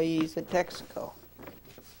employees at Texaco.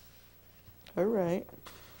 All right.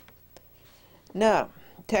 Now,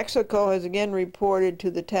 Texaco has again reported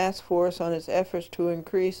to the task force on its efforts to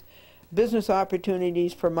increase business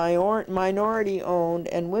opportunities for minority-owned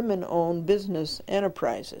and women-owned business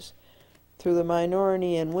enterprises through the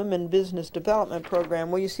Minority and Women Business Development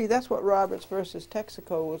Program. Well, you see, that's what Roberts versus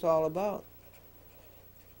Texaco was all about.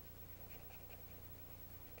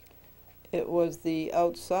 It was the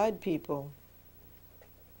outside people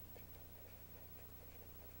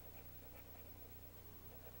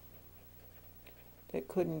that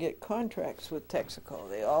couldn't get contracts with Texaco.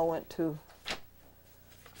 They all went to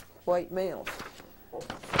white males.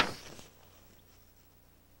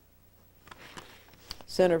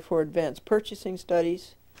 Center for Advanced Purchasing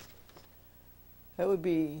Studies. That would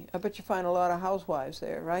be, I bet you find a lot of housewives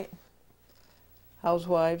there, right?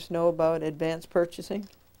 Housewives know about advanced purchasing.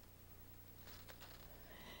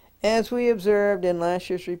 As we observed in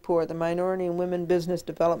last year's report, the Minority and Women Business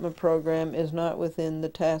Development Program is not within the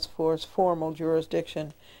task force formal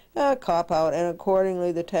jurisdiction. A cop-out, and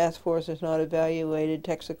accordingly the task force has not evaluated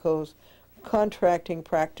Texaco's contracting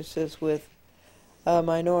practices with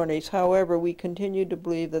minorities. However, we continue to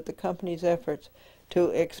believe that the company's efforts to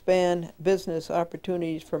expand business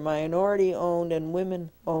opportunities for minority-owned and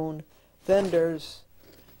women-owned vendors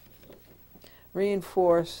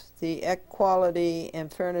reinforce the equality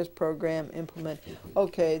and fairness program implemented.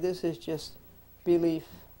 Okay, this is just belief,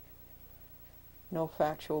 no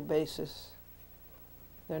factual basis.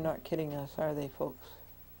 They're not kidding us, are they, folks?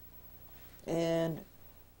 And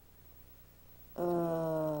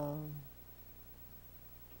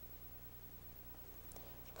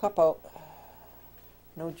cop-out.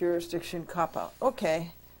 No jurisdiction, cop-out.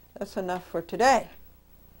 Okay, that's enough for today.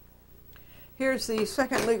 Here's the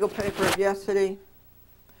second legal paper of yesterday.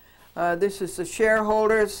 This is the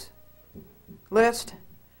shareholders list.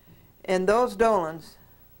 And those Dolans,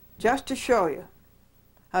 just to show you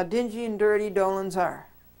how dingy and dirty Dolans are,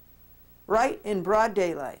 right in broad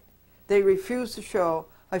daylight, they refuse to show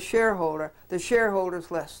a shareholder the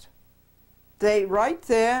shareholders list. They, right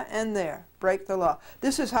there and there, break the law.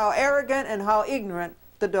 This is how arrogant and how ignorant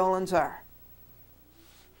the Dolans are.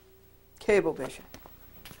 Cablevision.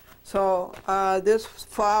 So this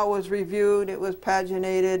file was reviewed, it was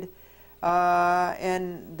paginated,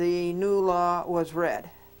 and the new law was read.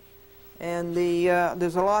 And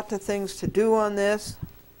there's a lot of things to do on this.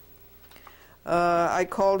 I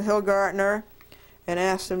called Hilgartner and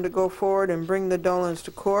asked him to go forward and bring the Dolans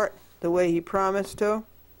to court the way he promised to.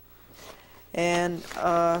 And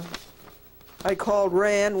I called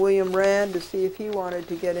William Rand, to see if he wanted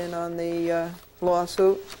to get in on the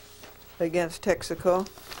lawsuit against Texaco.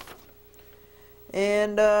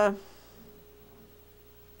 And I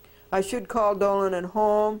should call Dolan at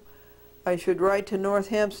home. I should write to North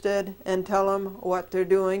Hempstead and tell them what they're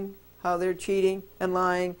doing, how they're cheating and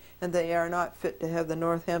lying, and they are not fit to have the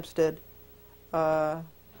North Hempstead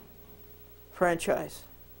franchise.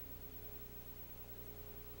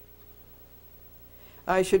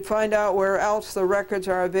 I should find out where else the records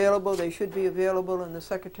are available. They should be available in the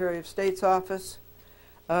Secretary of State's office.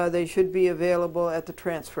 They should be available at the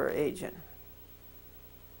transfer agent.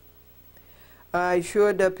 I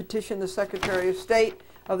should petition the Secretary of State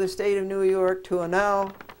of the State of New York to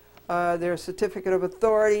annul their certificate of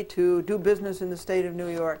authority to do business in the State of New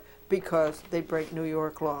York because they break New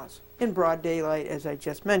York laws in broad daylight, as I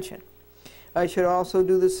just mentioned. I should also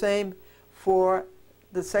do the same for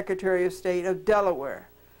the Secretary of State of Delaware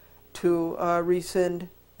to rescind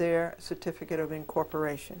their certificate of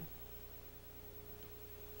incorporation.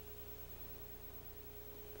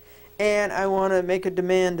 And I want to make a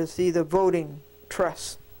demand to see the voting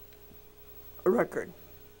trust record.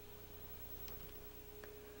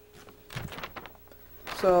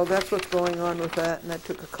 So that's what's going on with that, and that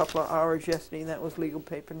took a couple of hours yesterday, and that was legal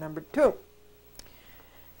paper number 2.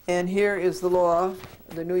 And here is the law,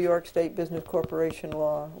 the New York State Business Corporation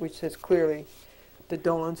law, which says clearly the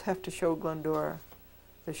Dolans have to show Glendora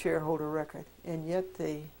the shareholder record. And yet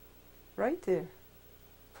they, right there,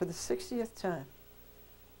 for the 60th time,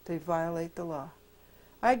 they violate the law.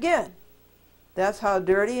 Again, that's how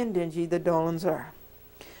dirty and dingy the Dolans are.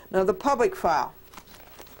 Now the public file.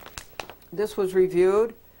 This was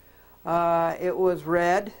reviewed, it was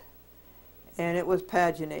read, and it was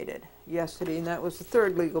paginated yesterday, and that was the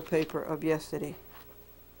 3rd legal paper of yesterday.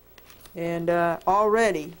 And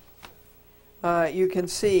already you can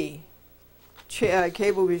see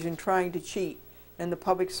Cablevision trying to cheat and the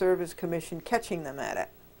Public Service Commission catching them at it.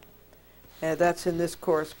 And that's in this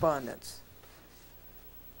correspondence.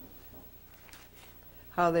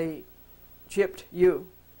 How they gypped you,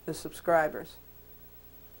 the subscribers,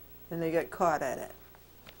 and they get caught at it.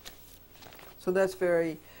 So that's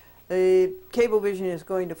very, Cablevision is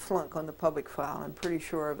going to flunk on the public file, I'm pretty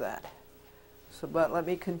sure of that. So, but let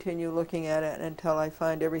me continue looking at it until I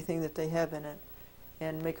find everything that they have in it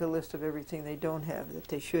and make a list of everything they don't have that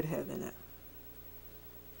they should have in it.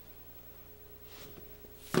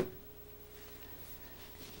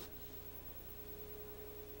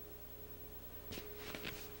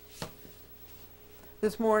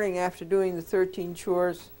 This morning, after doing the 13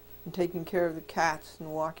 chores and taking care of the cats and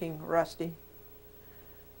walking Rusty,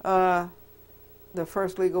 the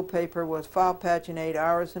first legal paper was file paginate,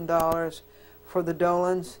 hours and dollars for the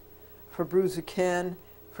Dolans, for Bruiser Ken,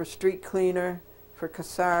 for Street Cleaner, for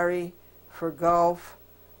Kasari, for Gulf,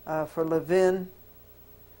 for Levin,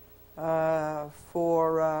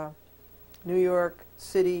 for New York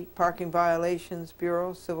City Parking Violations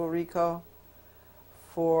Bureau, Civil RICO,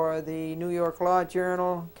 for the New York Law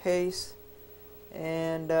Journal case,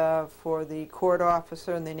 and for the court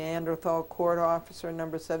officer and the Neanderthal court officer,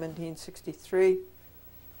 number 1763.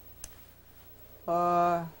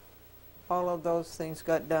 All of those things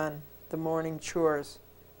got done, the morning chores.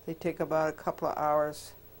 They take about a couple of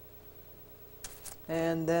hours.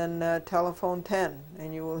 And then telephone 10,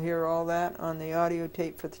 and you will hear all that on the audio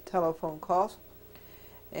tape for the telephone calls.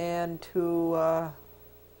 And to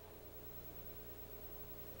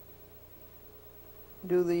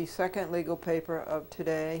do the second legal paper of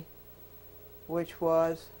today, which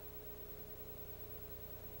was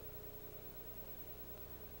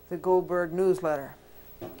the Goldberg newsletter.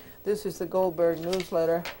 This is the Goldberg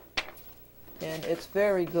newsletter, and it's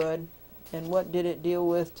very good. And what did it deal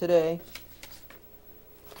with today?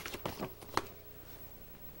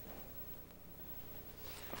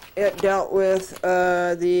 It dealt with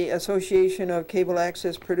the Association of Cable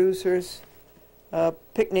Access Producers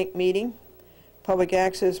picnic meeting, public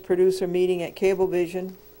access producer meeting at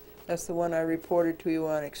Cablevision. That's the one I reported to you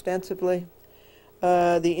on extensively.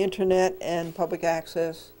 The internet and public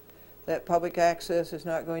access. That public access is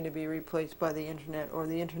not going to be replaced by the internet, or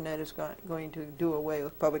the internet is going to do away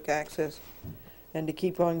with public access and to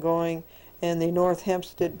keep on going. And the North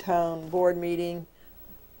Hempstead Town Board meeting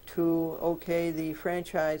to okay the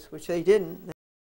franchise, which they didn't.